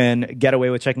can get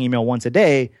away with checking email once a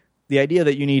day. The idea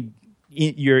that you need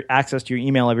your access to your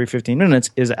email every 15 minutes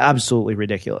is absolutely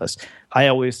ridiculous. I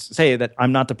always say that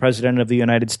I'm not the president of the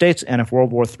United States, and if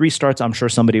World War III starts, I'm sure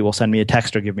somebody will send me a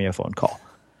text or give me a phone call.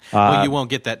 Well, you won't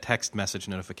get that text message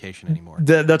notification anymore.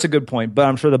 That's a good point, but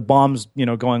I'm sure the bombs,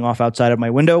 going off outside of my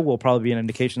window will probably be an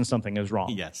indication something is wrong.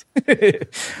 Yes.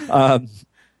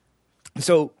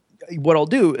 So what I'll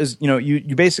do is,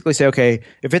 you basically say, okay,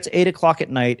 if it's 8:00 at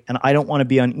night and I don't want to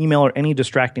be on email or any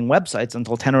distracting websites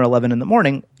until 10 or 11 in the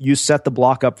morning, you set the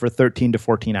block up for 13 to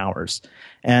 14 hours.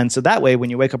 And so that way, when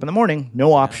you wake up in the morning,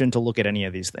 no option to look at any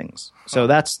of these things. So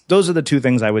those are the 2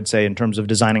 things I would say in terms of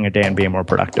designing a day and being more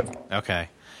productive. Okay.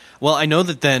 Well, I know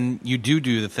that then you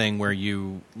do the thing where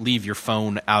you leave your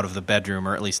phone out of the bedroom,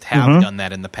 or at least have done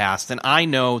that in the past. And I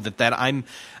know that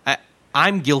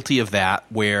I'm guilty of that,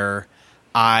 where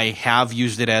I have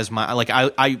used it as my, like,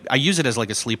 I use it as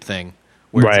like a sleep thing,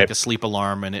 where it's like a sleep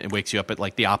alarm and it wakes you up at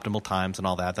like the optimal times and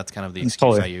all that. That's kind of the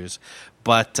excuse I use.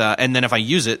 But and then if I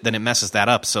use it, then it messes that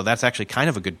up. So that's actually kind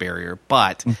of a good barrier.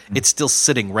 But it's still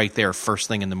sitting right there first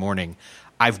thing in the morning.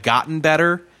 I've gotten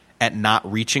better at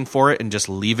not reaching for it and just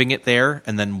leaving it there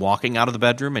and then walking out of the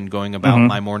bedroom and going about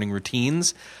my morning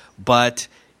routines. But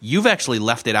you've actually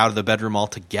left it out of the bedroom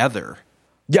altogether.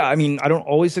 Yeah, I mean, I don't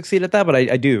always succeed at that, but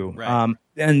I do. Right.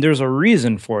 And there's a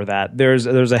reason for that. There's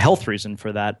a health reason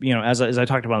for that. As I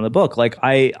talked about in the book, like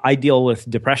I deal with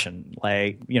depression.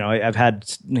 Like, I've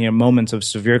had moments of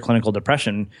severe clinical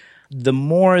depression. The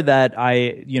more that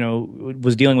I,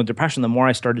 was dealing with depression, the more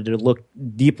I started to look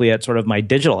deeply at sort of my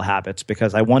digital habits,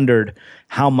 because I wondered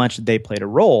how much they played a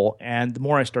role. And the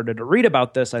more I started to read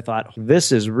about this, I thought,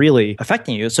 this is really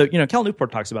affecting you. So, Cal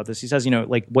Newport talks about this. He says,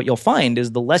 like, what you'll find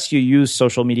is the less you use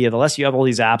social media, the less you have all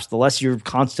these apps, the less you're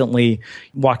constantly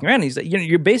walking around. He's,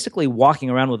 you're basically walking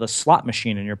around with a slot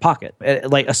machine in your pocket,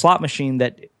 like a slot machine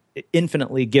that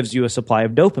infinitely gives you a supply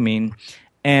of dopamine.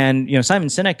 And, Simon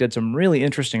Sinek did some really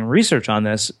interesting research on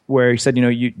this where he said,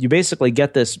 you basically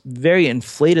get this very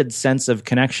inflated sense of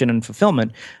connection and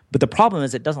fulfillment, but the problem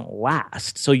is it doesn't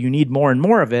last. So you need more and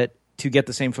more of it to get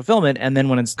the same fulfillment. And then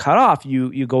when it's cut off,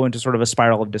 you go into sort of a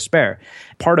spiral of despair.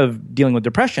 Part of dealing with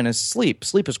depression is sleep.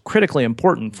 Sleep is critically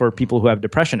important for people who have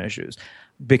depression issues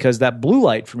because that blue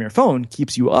light from your phone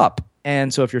keeps you up.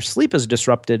 And so if your sleep is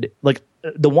disrupted, like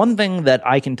the one thing that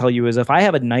I can tell you is if I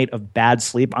have a night of bad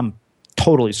sleep, I'm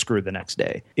totally screwed the next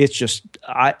day. It's just,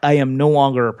 I am no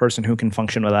longer a person who can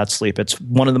function without sleep. It's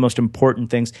one of the most important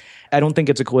things. I don't think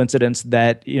it's a coincidence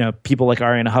that, people like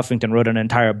Arianna Huffington wrote an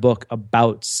entire book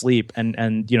about sleep.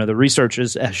 And the research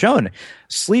has shown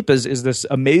sleep is this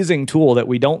amazing tool that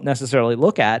we don't necessarily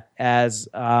look at as,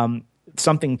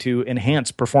 something to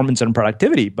enhance performance and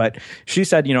productivity. But she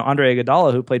said, Andre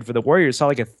Iguodala, who played for the Warriors, saw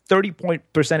like a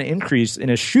 30% increase in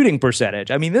his shooting percentage.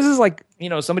 I mean, this is like,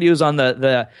 somebody who's on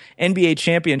the NBA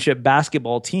championship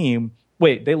basketball team.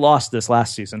 Wait, they lost this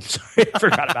last season. Sorry, I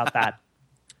forgot about that.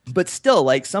 But still,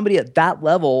 like somebody at that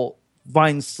level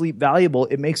finds sleep valuable,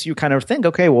 it makes you kind of think,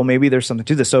 okay, well, maybe there's something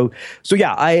to this. So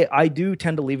yeah, I do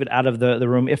tend to leave it out of the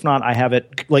room. If not, I have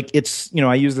it like it's,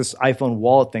 I use this iPhone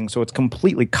wallet thing, so it's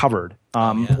completely covered.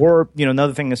 Or,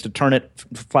 another thing is to turn it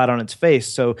flat on its face.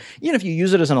 So even if you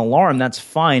use it as an alarm, that's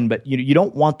fine, but you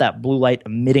don't want that blue light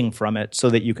emitting from it so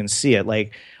that you can see it.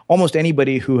 Like almost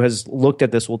anybody who has looked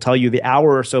at this will tell you the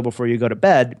hour or so before you go to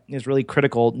bed is really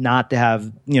critical not to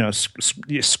have,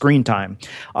 screen time.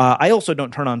 I also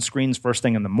don't turn on screens first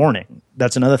thing in the morning.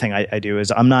 That's another thing I do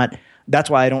is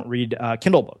that's why I don't read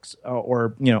Kindle books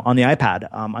or on the iPad.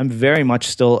 I'm very much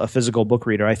still a physical book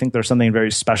reader. I think there's something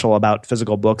very special about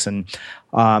physical books, and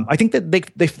I think that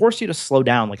they force you to slow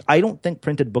down. Like I don't think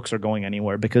printed books are going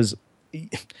anywhere because.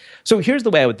 So here's the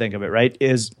way I would think of it. Right?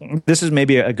 This is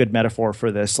maybe a good metaphor for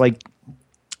this. Like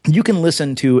you can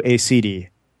listen to a CD,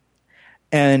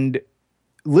 and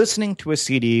listening to a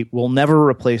CD will never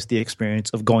replace the experience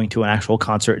of going to an actual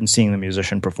concert and seeing the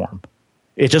musician perform.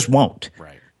 It just won't.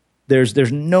 Right.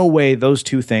 There's no way those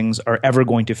two things are ever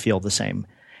going to feel the same.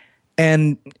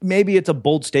 And maybe it's a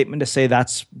bold statement to say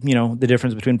that's, the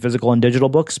difference between physical and digital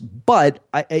books, but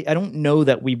I don't know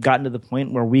that we've gotten to the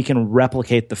point where we can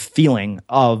replicate the feeling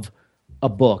of a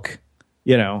book,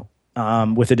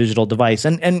 with a digital device.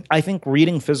 And I think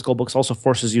reading physical books also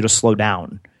forces you to slow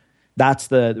down. That's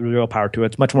the real power to it.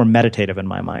 It's much more meditative in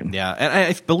my mind. Yeah, and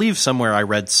I believe somewhere I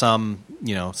read some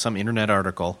internet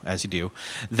article, as you do,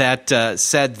 that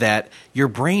said that your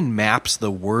brain maps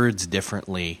the words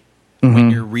differently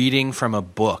when you're reading from a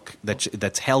book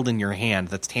that's held in your hand,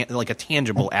 that's like a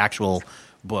tangible, actual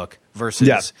book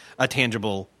versus a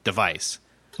tangible device.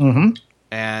 Mm-hmm.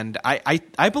 And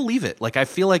I believe it. Like I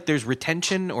feel like there's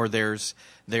retention or there's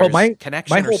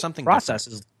connection or something. My whole process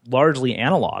is largely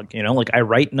analog. Like I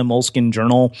write in a Moleskine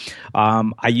journal.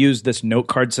 I use this note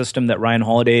card system that Ryan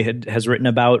Holiday has written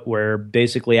about, where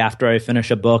basically after I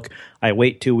finish a book, I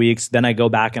wait 2 weeks, then I go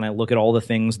back and I look at all the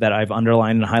things that I've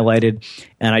underlined and highlighted,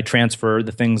 and I transfer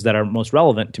the things that are most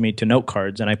relevant to me to note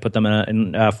cards, and I put them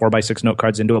in 4x6 note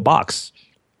cards into a box.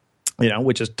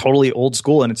 Which is totally old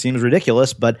school and it seems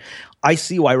ridiculous, but I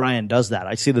see why Ryan does that.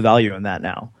 I see the value in that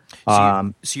now.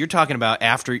 So you're talking about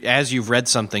as you've read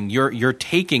something, you're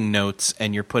taking notes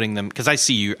and you're putting them, because I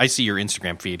see your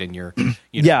Instagram feed and you're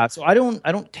yeah. So I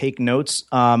don't take notes.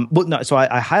 So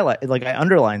I highlight, like I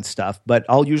underline stuff, but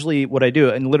I'll usually what I do,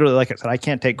 and literally like I said, I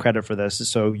can't take credit for this.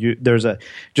 So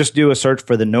just do a search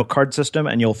for the note card system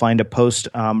and you'll find a post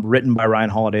written by Ryan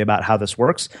Holiday about how this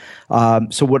works.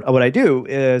 So what I do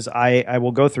is I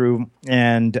will go through,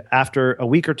 and after a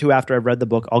week or two after I've read the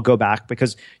book, I'll go back,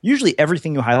 because usually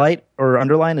everything you highlight or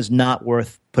underline is not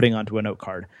worth putting onto a note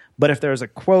card. But if there's a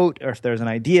quote or if there's an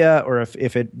idea or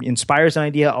if it inspires an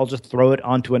idea, I'll just throw it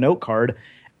onto a note card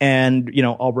and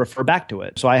I'll refer back to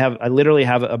it. So I literally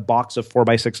have a box of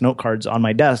 4x6 note cards on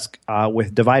my desk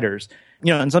with dividers.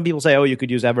 And some people say, oh, you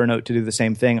could use Evernote to do the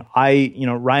same thing.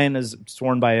 Ryan is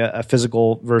sworn by a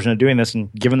physical version of doing this,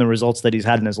 and given the results that he's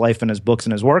had in his life and his books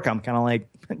and his work, I'm kind of like,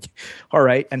 all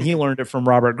right. And he learned it from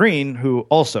Robert Greene, who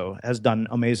also has done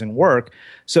amazing work.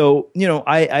 So,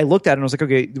 I looked at it and I was like,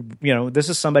 okay, this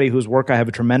is somebody whose work I have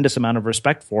a tremendous amount of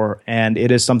respect for, and it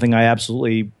is something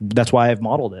that's why I've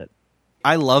modeled it.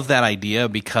 I love that idea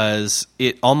because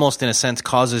it almost, in a sense,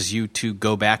 causes you to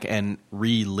go back and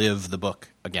relive the book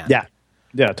again.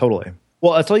 Yeah, totally.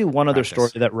 Well, I'll tell you one other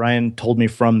story that Ryan told me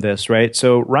from this, right?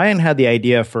 So Ryan had the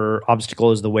idea for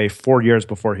Obstacle is the Way 4 years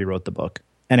before he wrote the book,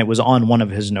 and it was on one of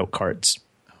his note cards.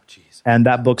 Oh, jeez. And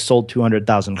that book sold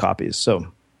 200,000 copies. So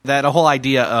That whole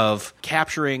idea of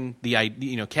capturing the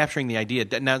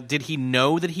idea. Now, did he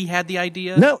know that he had the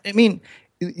idea? No, I mean,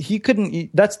 he couldn't.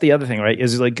 That's the other thing, right?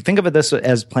 Is like, think of it this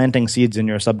as planting seeds in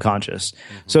your subconscious.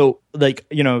 Mm-hmm. So, like,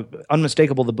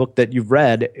 Unmistakable, the book that you've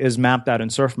read, is mapped out in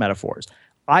surf metaphors.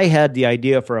 I had the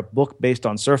idea for a book based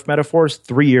on surf metaphors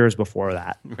 3 years before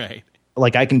that. Right.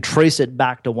 Like, I can trace it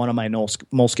back to one of my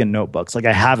Moleskine notebooks. Like,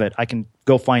 I have it. I can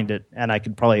go find it, and I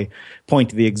could probably point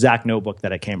to the exact notebook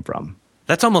that it came from.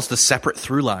 That's almost a separate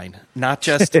through line, not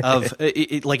just of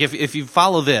like if you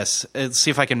follow this. See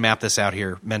if I can map this out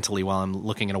here mentally while I'm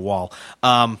looking at a wall.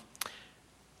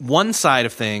 One side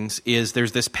of things is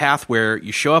there's this path where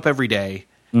you show up every day,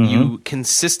 you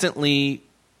consistently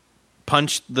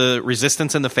punch the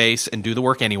resistance in the face and do the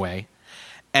work anyway.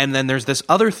 And then there's this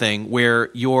other thing where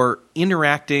you're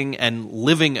interacting and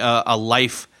living a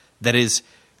life that is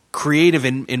creative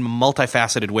in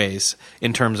multifaceted ways,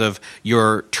 in terms of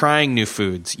you're trying new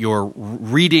foods, you're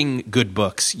reading good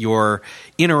books, you're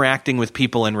interacting with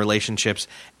people in relationships,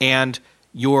 and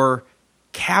you're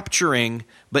capturing,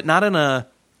 but not in a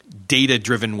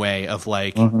data-driven way of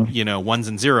like, ones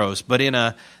and zeros, but in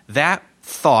that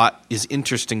thought is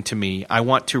interesting to me. I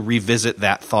want to revisit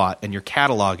that thought, and you're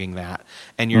cataloging that.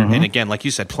 And you're, and again, like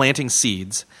you said, planting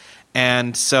seeds.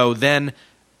 And so then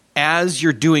as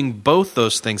you're doing both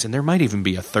those things, and there might even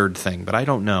be a third thing, but I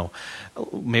don't know.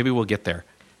 Maybe we'll get there.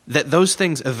 That those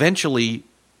things eventually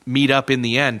meet up in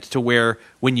the end to where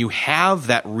when you have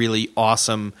that really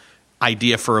awesome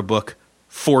idea for a book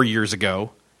 4 years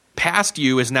ago, past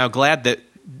you is now glad that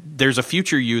there's a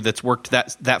future you that's worked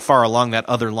that far along that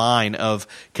other line of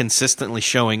consistently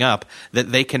showing up, that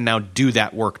they can now do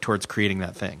that work towards creating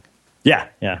that thing. Yeah,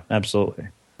 absolutely.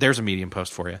 There's a Medium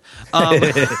post for you.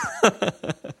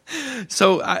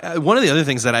 So one of the other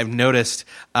things that I've noticed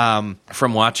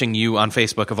from watching you on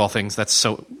Facebook, of all things, that's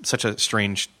such a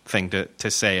strange thing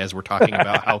to say as we're talking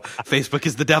about how Facebook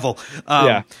is the devil,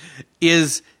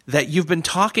 is that you've been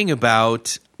talking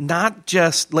about not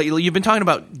just like you've been talking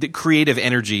about the creative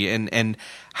energy and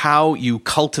how you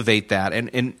cultivate that,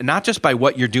 and not just by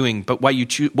what you're doing, but what you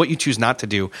choose not to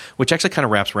do, which actually kind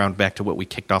of wraps around back to what we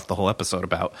kicked off the whole episode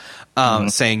about,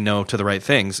 saying no to the right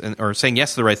things, or saying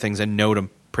yes to the right things and no to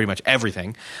pretty much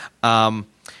everything. And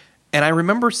I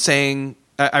remember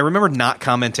not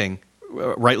commenting,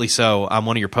 rightly so, on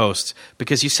one of your posts,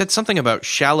 because you said something about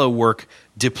shallow work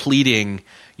depleting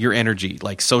your energy,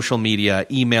 like social media,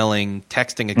 emailing,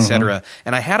 texting, etc.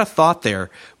 And I had a thought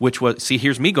there, which was,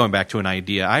 here's me going back to an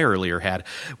idea I earlier had,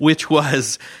 which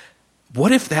was,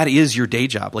 what if that is your day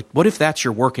job? Like, what if that's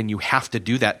your work and you have to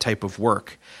do that type of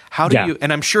work? How do you,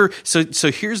 and I'm sure, so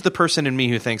here's the person in me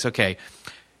who thinks, okay,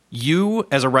 you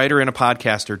as a writer and a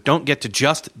podcaster don't get to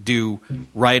just do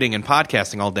writing and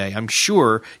podcasting all day. I'm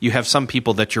sure you have some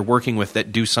people that you're working with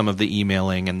that do some of the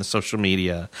emailing and the social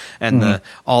media and the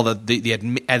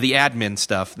admin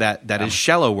stuff that is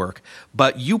shallow work.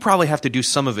 But you probably have to do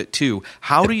some of it too.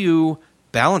 How do you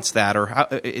balance that? Or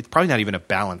it's probably not even a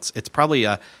balance. It's probably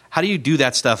how do you do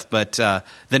that stuff but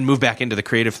then move back into the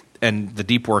creative and the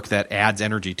deep work that adds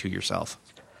energy to yourself?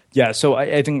 Yeah, so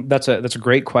I think that's a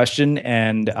great question,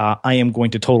 and I am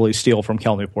going to totally steal from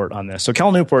Cal Newport on this. So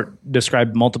Cal Newport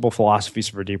described multiple philosophies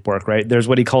for deep work, right? There's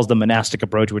what he calls the monastic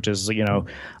approach, which is,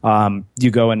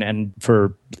 you go and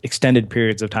for extended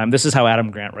periods of time. This is how Adam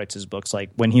Grant writes his books. Like,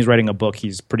 when he's writing a book,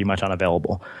 he's pretty much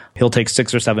unavailable. He'll take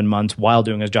 6 or 7 months while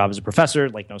doing his job as a professor,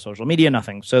 like no social media,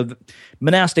 nothing. So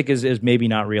monastic is maybe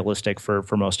not realistic for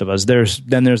most of us. There's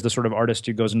the sort of artist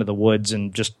who goes into the woods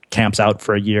and just camps out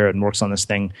for a year and works on this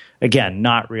thing. Again,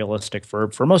 not realistic for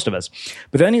most of us.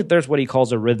 But then there's what he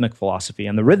calls a rhythmic philosophy.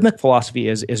 And the rhythmic philosophy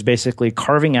is basically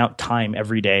carving out time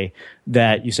every day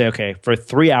that you say, okay, for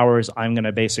 3 hours, I'm going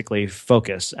to basically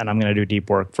focus and I'm going to do deep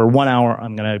work. For 1 hour,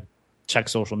 I'm going to check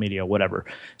social media, whatever.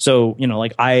 So,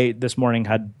 like I this morning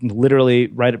had literally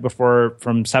right before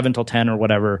from 7 till 10 or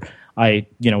whatever, I,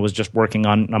 was just working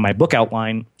on my book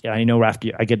outline. I know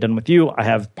after I get done with you, I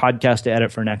have podcast to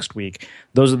edit for next week.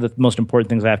 Those are the most important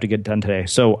things I have to get done today.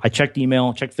 So I checked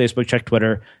email, checked Facebook, checked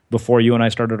Twitter before you and I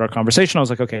started our conversation. I was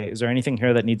like, okay, is there anything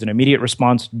here that needs an immediate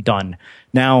response? Done.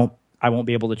 Now I won't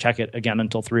be able to check it again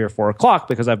until 3 or 4 o'clock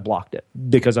because I've blocked it,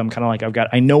 because I'm kind of like,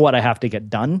 I know what I have to get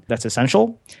done. That's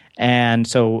essential. And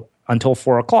so until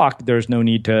 4 o'clock, there's no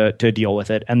need to deal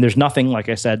with it. And there's nothing, like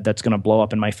I said, that's going to blow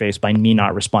up in my face by me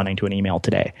not responding to an email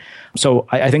today. So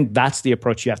I think that's the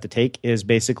approach you have to take, is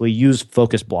basically use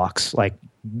focus blocks.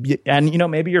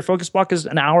 And maybe your focus block is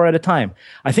an hour at a time.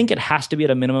 I think it has to be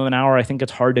at a minimum an hour. I think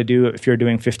it's hard to do if you're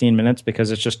doing 15 minutes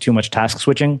because it's just too much task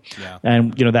switching. Yeah.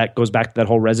 And that goes back to that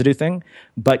whole residue thing.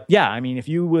 But yeah, I mean,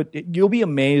 you'll be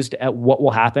amazed at what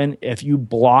will happen if you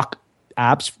block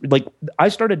apps. Like, I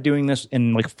started doing this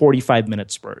in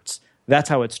 45-minute spurts. That's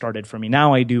how it started for me.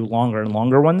 Now I do longer and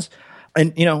longer ones.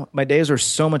 And my days are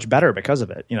so much better because of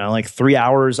it. 3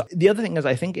 hours. The other thing is,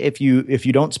 I think if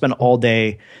you don't spend all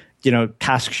day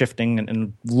task shifting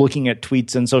and looking at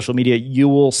tweets and social media, you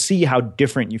will see how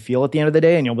different you feel at the end of the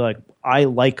day. And you'll be like, I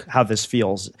like how this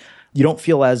feels. You don't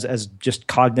feel as just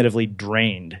cognitively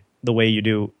drained the way you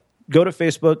do. Go to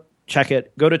Facebook, check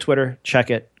it. Go to Twitter, check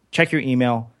it. Check your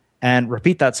email and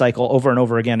repeat that cycle over and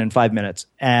over again in 5 minutes.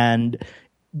 And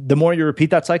the more you repeat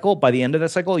that cycle, by the end of that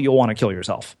cycle, you'll want to kill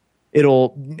yourself.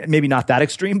 It'll maybe not that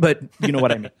extreme, but you know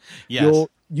what I mean. Yes.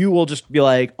 You will just be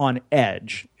on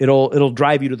edge. It'll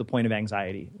drive you to the point of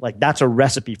anxiety. That's a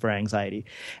recipe for anxiety.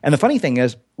 And the funny thing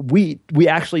is, we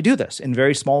actually do this in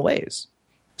very small ways.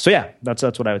 So yeah, that's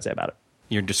what I would say about it.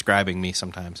 You're describing me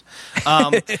sometimes.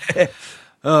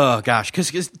 Oh gosh,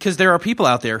 because there are people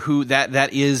out there who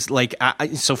that is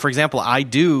so for example, I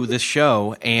do this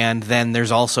show, and then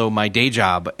there's also my day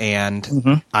job,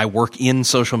 and I work in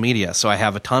social media, so I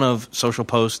have a ton of social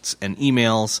posts and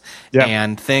emails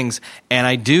and things, and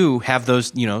I do have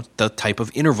those the type of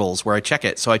intervals where I check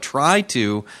it. So I try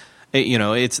to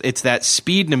it's that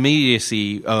speed and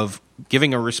immediacy of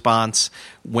giving a response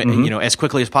when as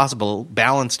quickly as possible,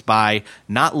 balanced by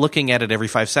not looking at it every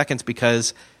 5 seconds,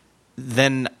 because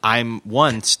then I'm,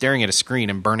 one, staring at a screen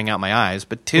and burning out my eyes,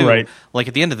 but two,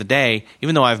 at the end of the day,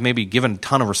 even though I've maybe given a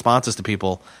ton of responses to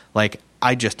people,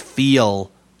 I just feel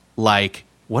like,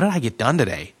 what did I get done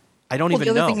today? I don't even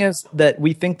know. The other thing is that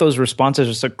we think those responses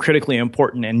are so critically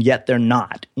important, and yet they're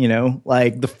not.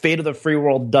 The fate of the free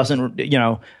world doesn't,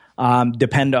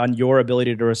 depend on your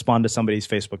ability to respond to somebody's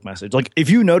Facebook message. If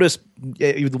you notice,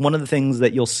 one of the things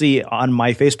that you'll see on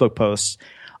my Facebook posts,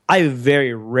 I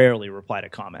very rarely reply to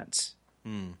comments.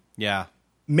 Yeah.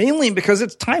 Mainly because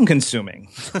it's time consuming.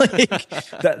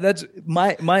 That's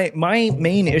my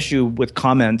main issue with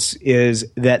comments, is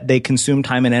that they consume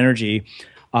time and energy.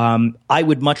 I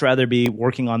would much rather be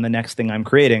working on the next thing I'm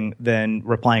creating than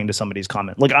replying to somebody's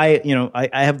comment. I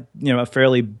have a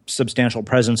fairly substantial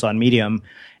presence on Medium,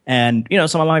 and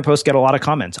some of my posts get a lot of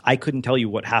comments. I couldn't tell you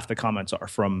what half the comments are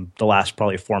from the last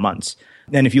probably 4 months.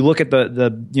 And if you look at the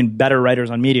better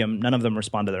writers on Medium, none of them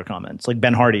respond to their comments. Like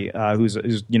Ben Hardy, who's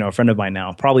a friend of mine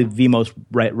now, probably the most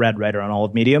read writer on all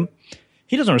of Medium.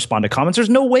 He doesn't respond to comments. There's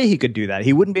no way he could do that.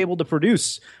 He wouldn't be able to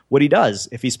produce what he does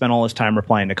if he spent all his time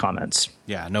replying to comments.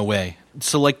 Yeah, no way.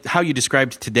 So how you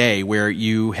described today, where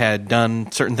you had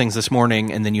done certain things this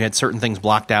morning and then you had certain things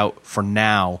blocked out for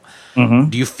now,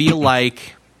 do you feel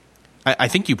like, I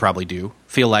think you probably do,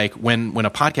 feel like when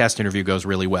a podcast interview goes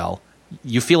really well,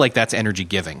 you feel like that's energy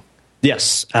giving?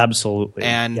 Yes, absolutely.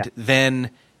 And then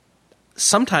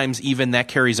sometimes even that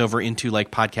carries over into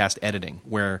podcast editing,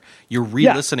 where you're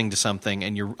re-listening to something,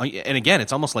 and and again,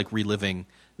 it's almost like reliving.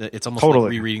 It's almost like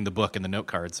rereading the book and the note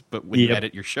cards, but when you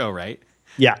edit your show, right?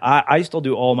 Yeah, I still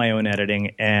do all my own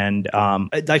editing, and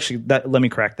actually, let me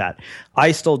correct that.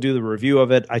 I still do the review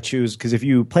of it. I choose, because if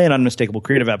you play an Unmistakable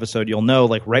Creative episode, you'll know,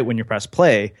 right when you press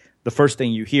play, the first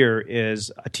thing you hear is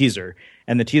a teaser.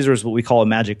 And the teaser is what we call a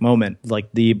magic moment,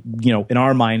 in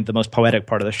our mind, the most poetic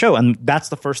part of the show. And that's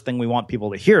the first thing we want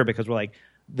people to hear, because we're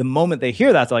the moment they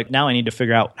hear that, they're now I need to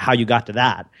figure out how you got to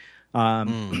that.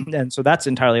 And so that's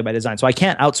entirely by design. So I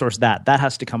can't outsource that. That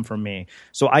has to come from me.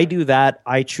 So I do that.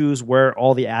 I choose where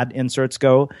all the ad inserts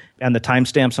go and the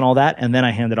timestamps and all that. And then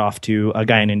I hand it off to a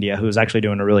guy in India who's actually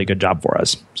doing a really good job for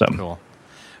us. So cool.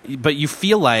 But you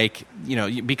feel like,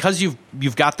 because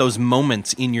you've got those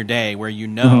moments in your day where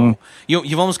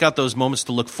you've almost got those moments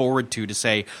to look forward to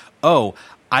say, oh,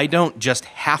 I don't just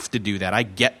have to do that. I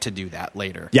get to do that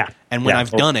later. Yeah. And when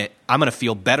I've done it, I'm going to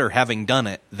feel better having done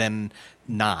it than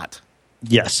not.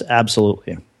 Yes,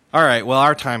 absolutely. All right. Well,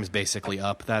 our time is basically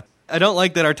up. I don't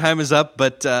like that our time is up,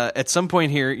 but at some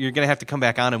point here, you're going to have to come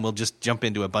back on, and we'll just jump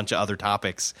into a bunch of other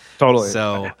topics. Totally.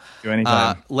 So do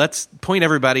anytime. Let's point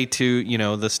everybody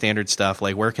to the standard stuff,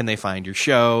 like where can they find your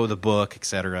show, the book,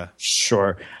 etc.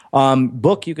 Sure.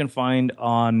 Book you can find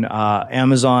on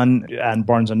Amazon and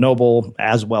Barnes & Noble,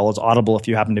 as well as Audible if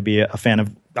you happen to be a fan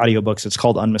of audiobooks. It's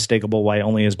called Unmistakable, Why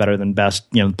Only is Better Than Best.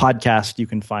 The podcast you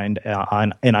can find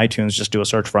in iTunes. Just do a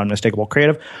search for Unmistakable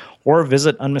Creative, or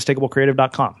visit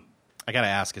unmistakablecreative.com. I got to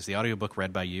ask, is the audiobook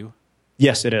read by you?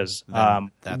 Yes, it is. That's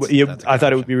I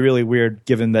thought it would be really weird,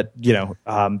 given that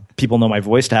people know my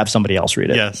voice, to have somebody else read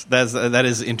it. Yes, that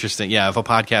is interesting. Yeah, if a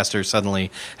podcaster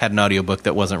suddenly had an audiobook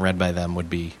that wasn't read by them, would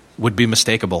be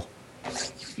mistakable.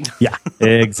 Yeah,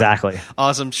 exactly.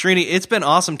 Awesome. Srini, it's been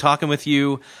awesome talking with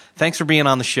you. Thanks for being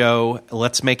on the show.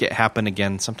 Let's make it happen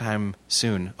again sometime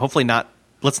soon. Hopefully not.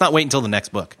 Let's not wait until the next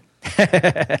book.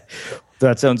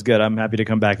 That sounds good. I'm happy to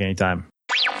come back anytime.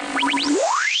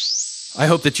 I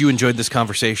hope that you enjoyed this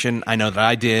conversation. I know that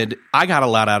I did. I got a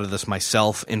lot out of this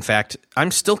myself. In fact,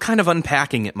 I'm still kind of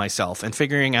unpacking it myself and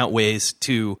figuring out ways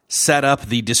to set up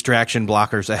the distraction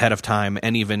blockers ahead of time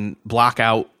and even block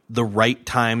out the right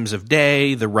times of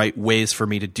day, the right ways for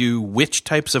me to do which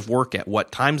types of work at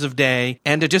what times of day,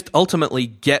 and to just ultimately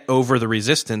get over the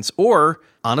resistance, or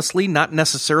honestly, not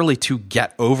necessarily to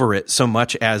get over it so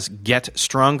much as get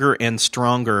stronger and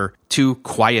stronger to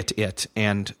quiet it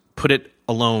and put it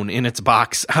alone in its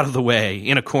box, out of the way,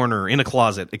 in a corner, in a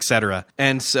closet, etc.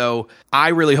 And so I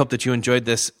really hope that you enjoyed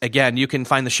this. Again, you can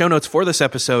find the show notes for this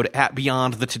episode at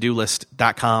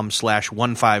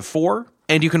beyondthetodolist.com/154.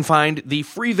 And you can find the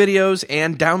free videos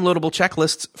and downloadable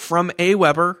checklists from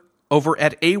Aweber over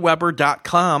at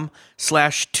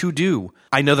aweber.com/to-do.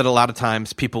 I know that a lot of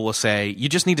times people will say, you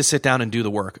just need to sit down and do the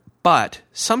work. But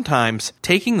sometimes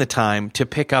taking the time to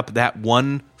pick up that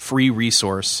one free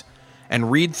resource and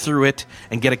read through it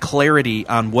and get a clarity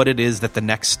on what it is that the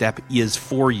next step is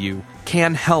for you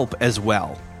can help as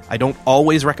well. I don't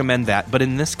always recommend that, but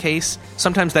in this case,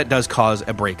 sometimes that does cause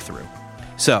a breakthrough.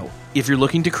 So, if you're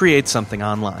looking to create something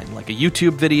online, like a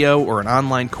YouTube video or an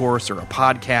online course or a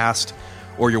podcast,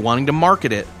 or you're wanting to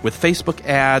market it with Facebook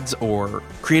ads or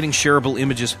creating shareable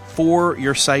images for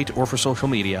your site or for social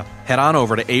media, head on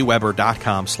over to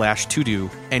aweber.com/to-do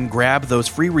and grab those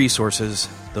free resources,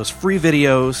 those free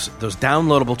videos, those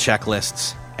downloadable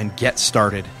checklists, and get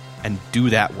started and do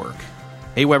that work.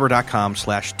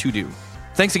 aweber.com/to-do.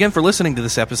 Thanks again for listening to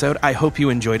this episode. I hope you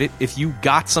enjoyed it. If you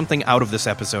got something out of this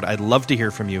episode, I'd love to hear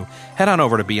from you. Head on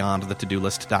over to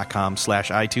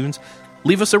beyondthetodolist.com/iTunes.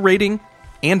 Leave us a rating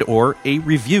and or a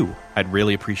review. I'd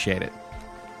really appreciate it.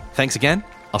 Thanks again.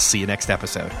 I'll see you next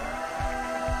episode.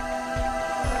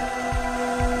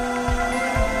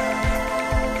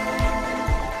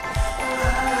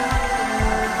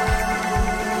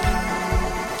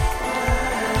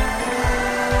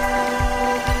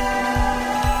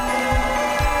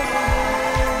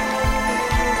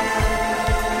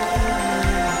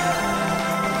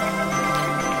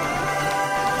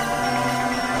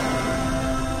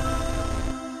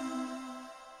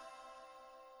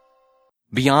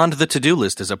 Beyond the To-Do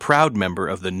List is a proud member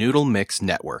of the Noodle Mix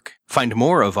Network. Find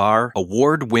more of our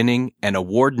award-winning and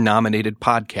award-nominated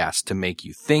podcasts to make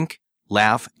you think,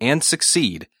 laugh, and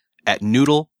succeed at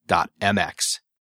noodle.mx.